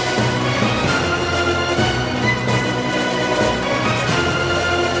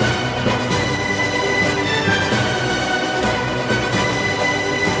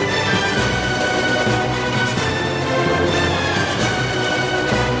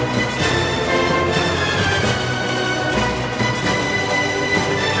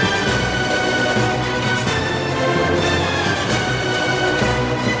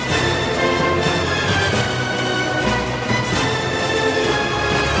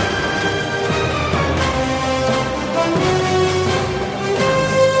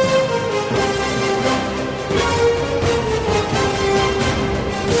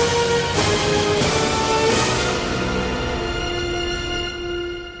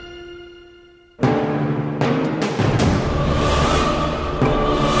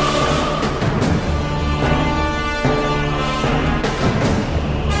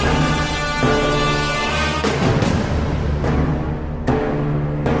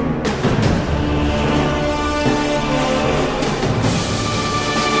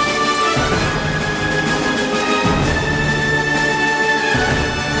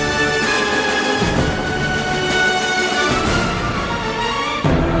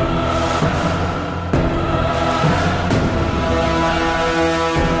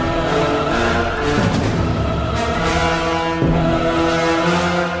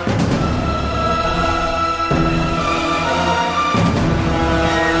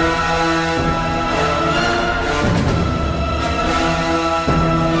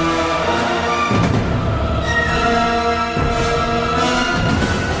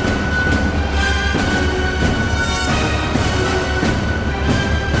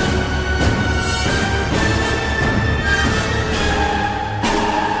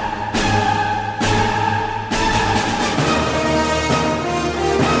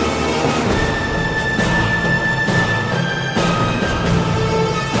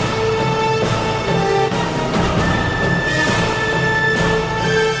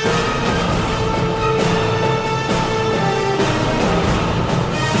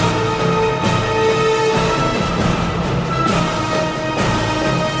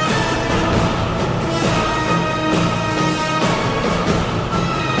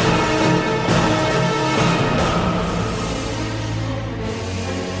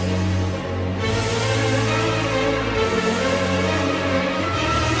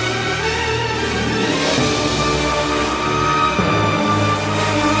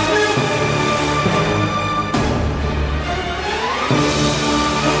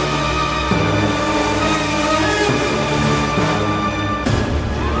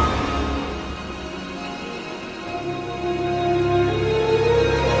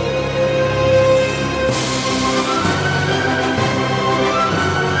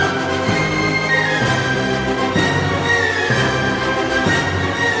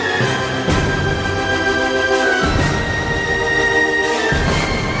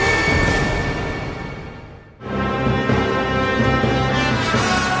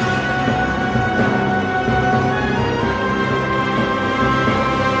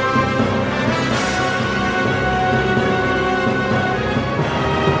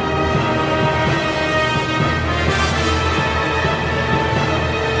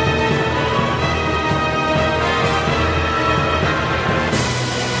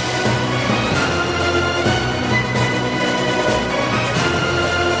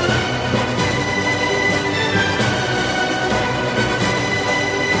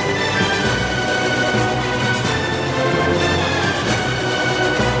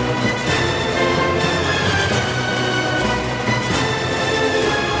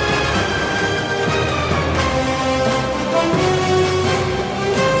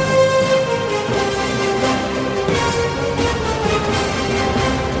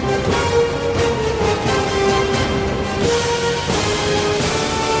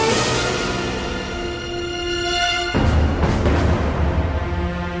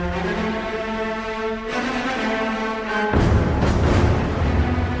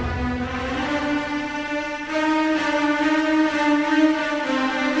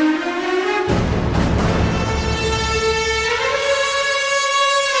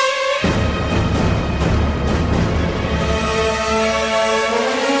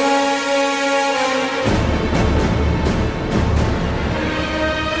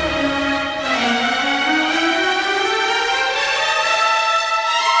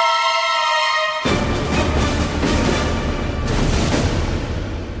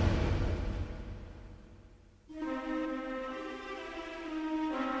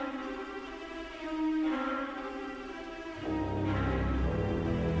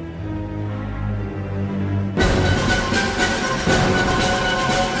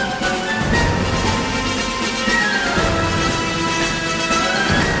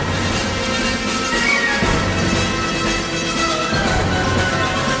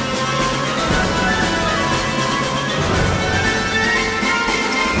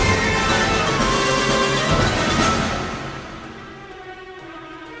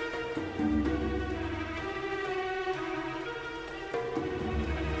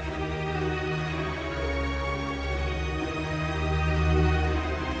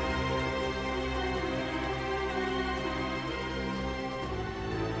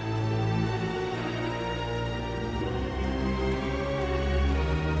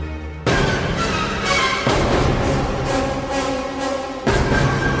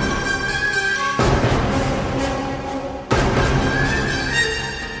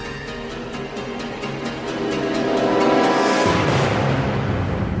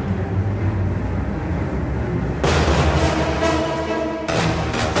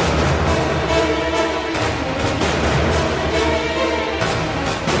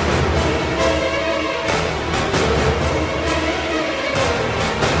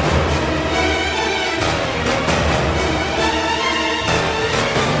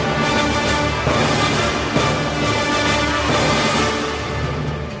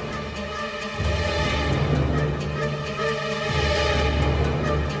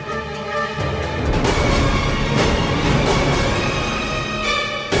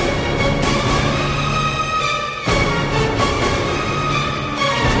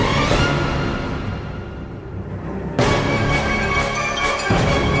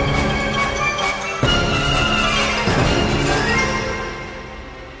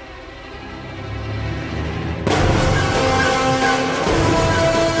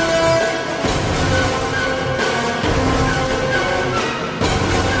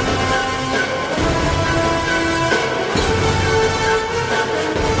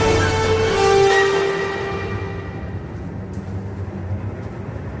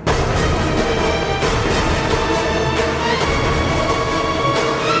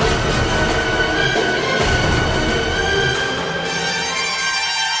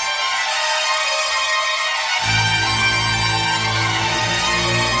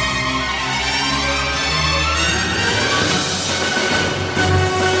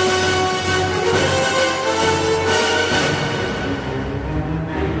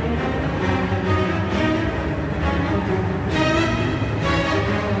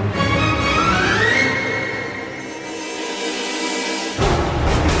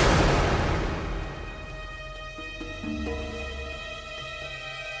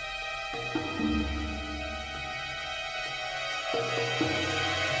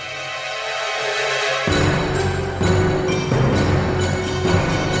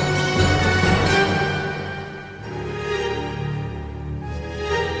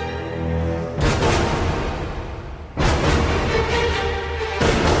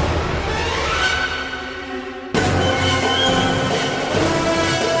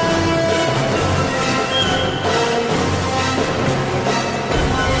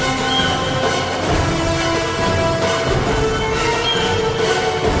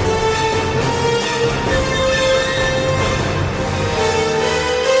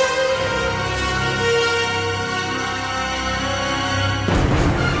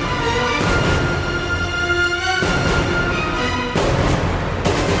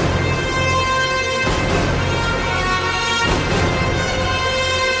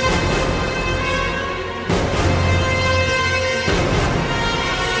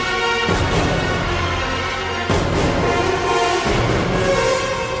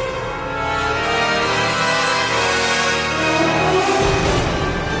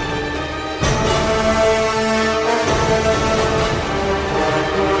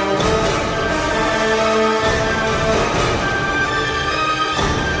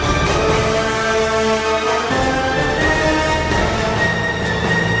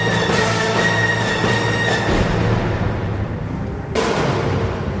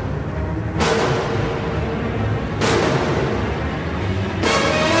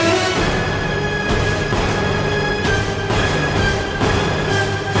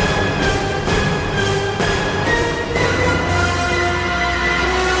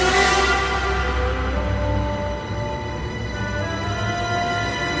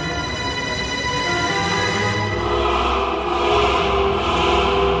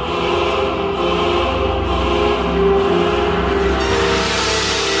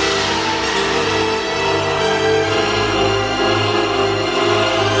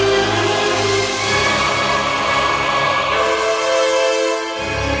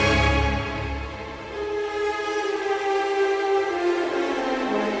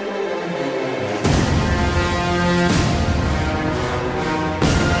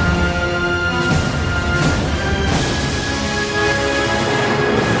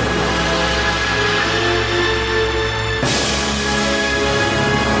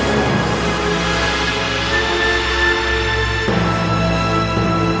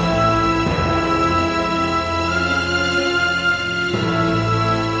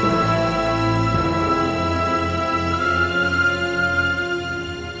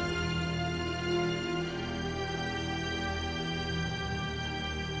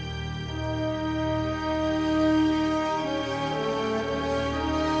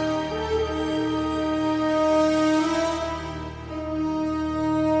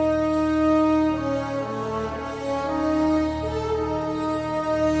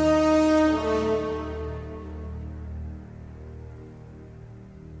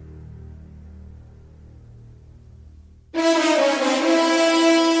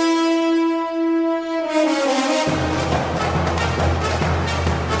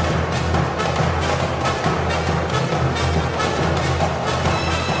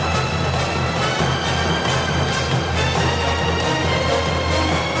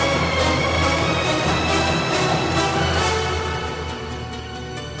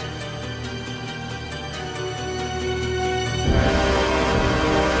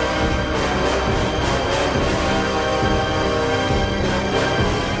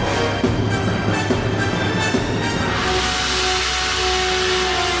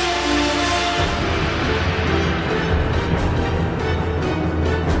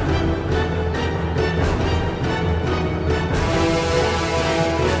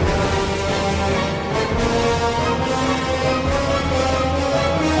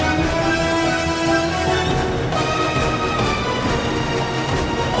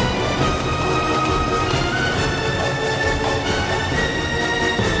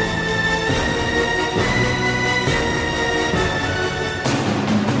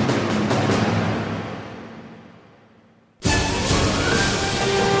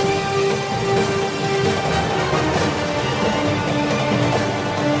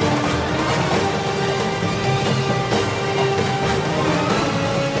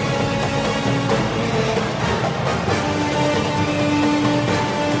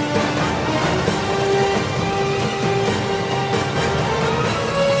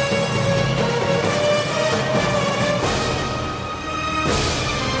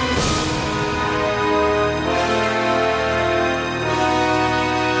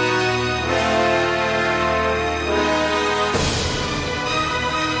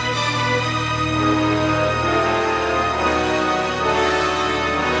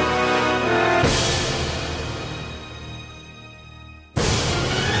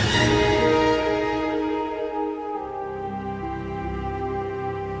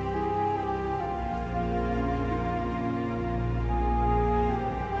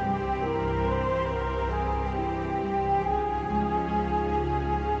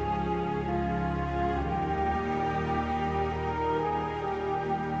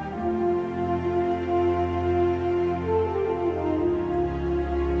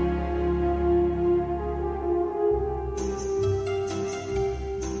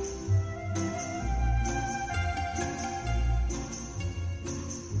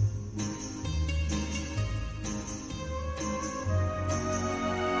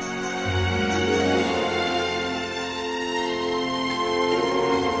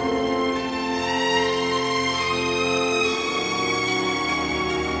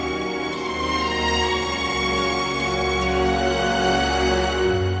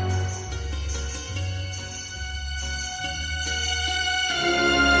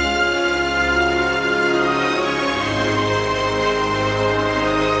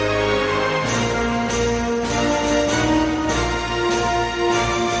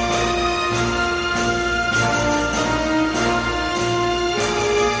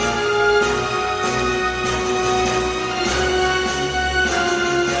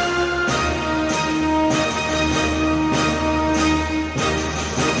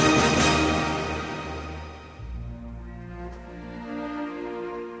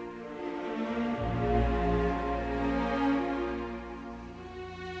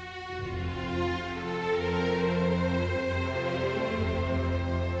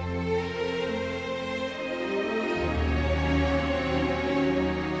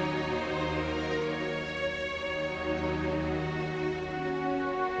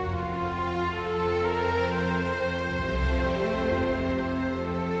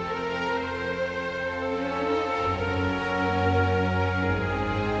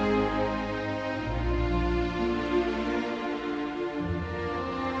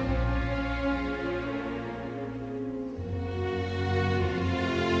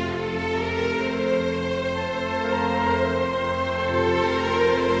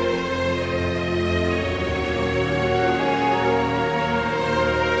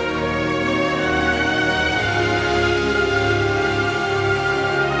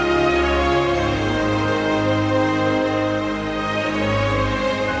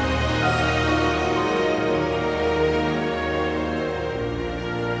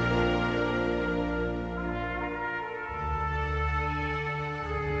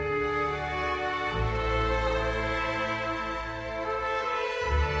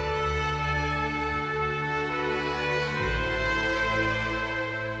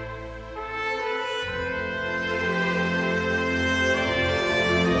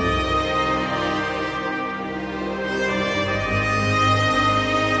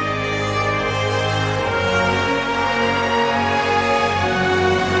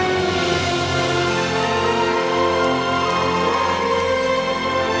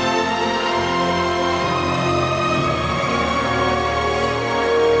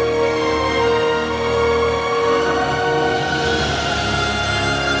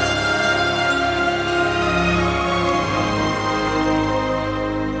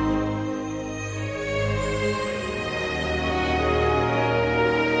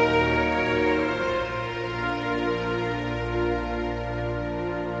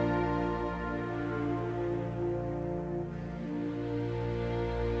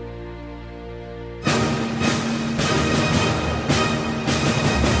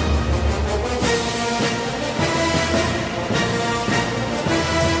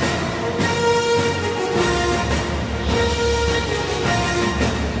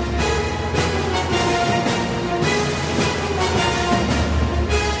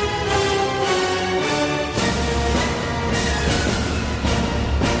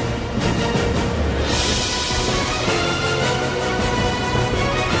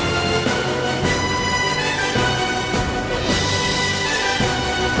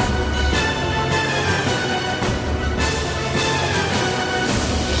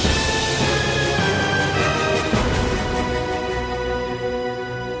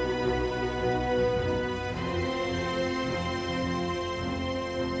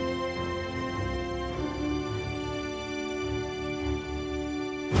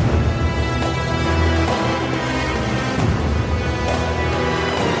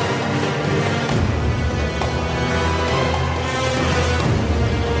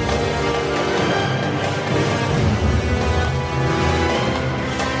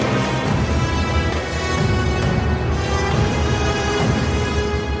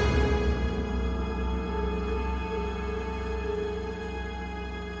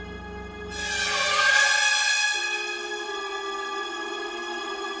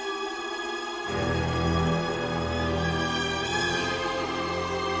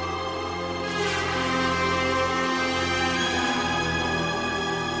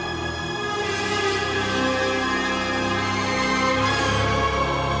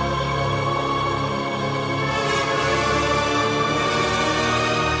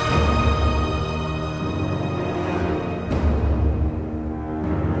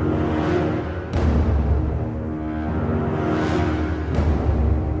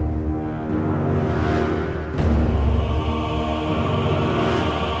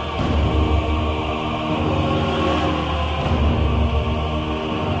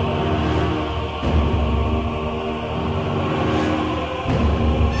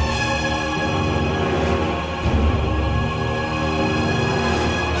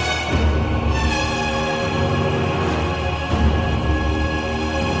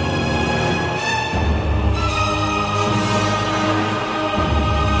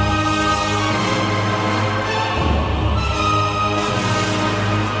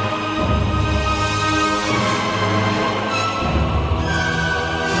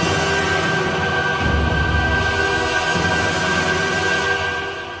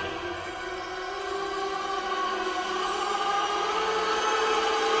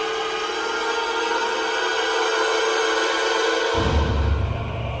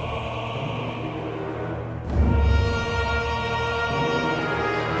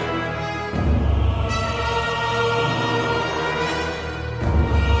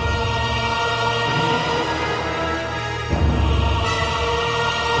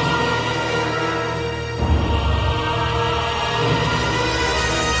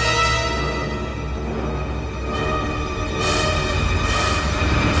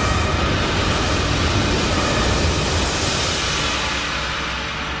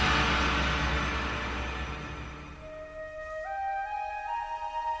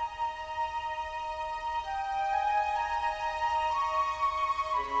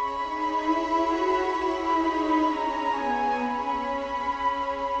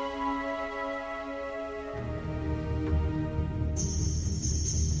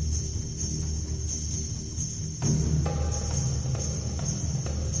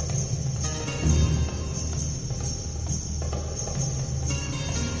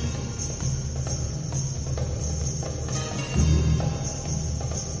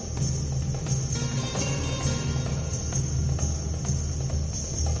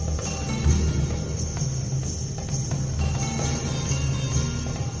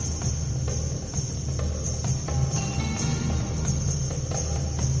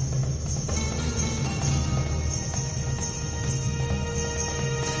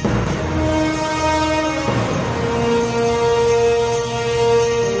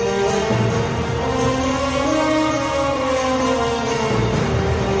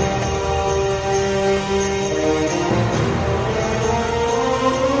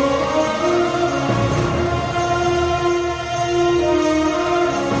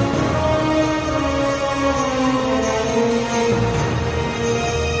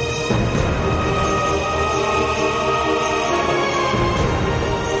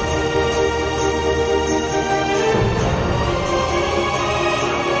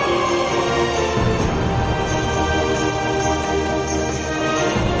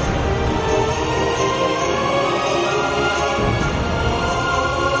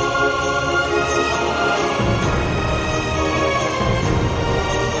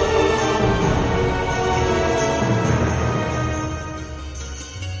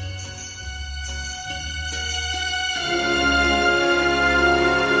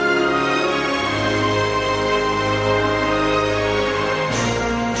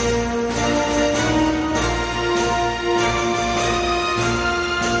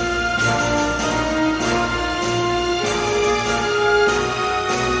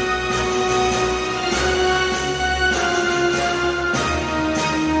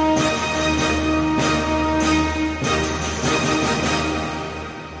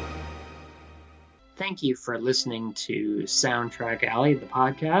 thank you for listening to Soundtrack Alley, the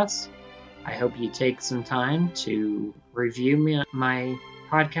podcast. I hope you take some time to review my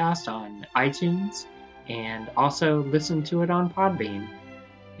podcast on iTunes and also listen to it on Podbean.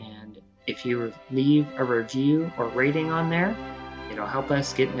 And if you leave a review or rating on there, it'll help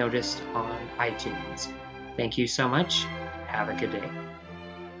us get noticed on iTunes. Thank you so much. Have a good day.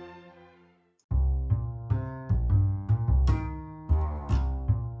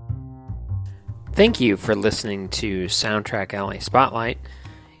 Thank you for listening to Soundtrack Alley Spotlight.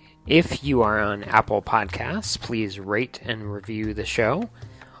 If you are on Apple Podcasts, please rate and review the show.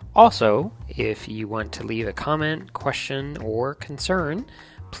 Also, if you want to leave a comment, question, or concern,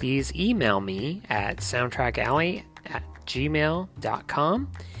 please email me at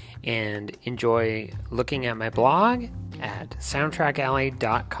soundtrackalley@gmail.com and enjoy looking at my blog at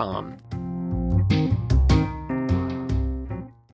soundtrackalley.com.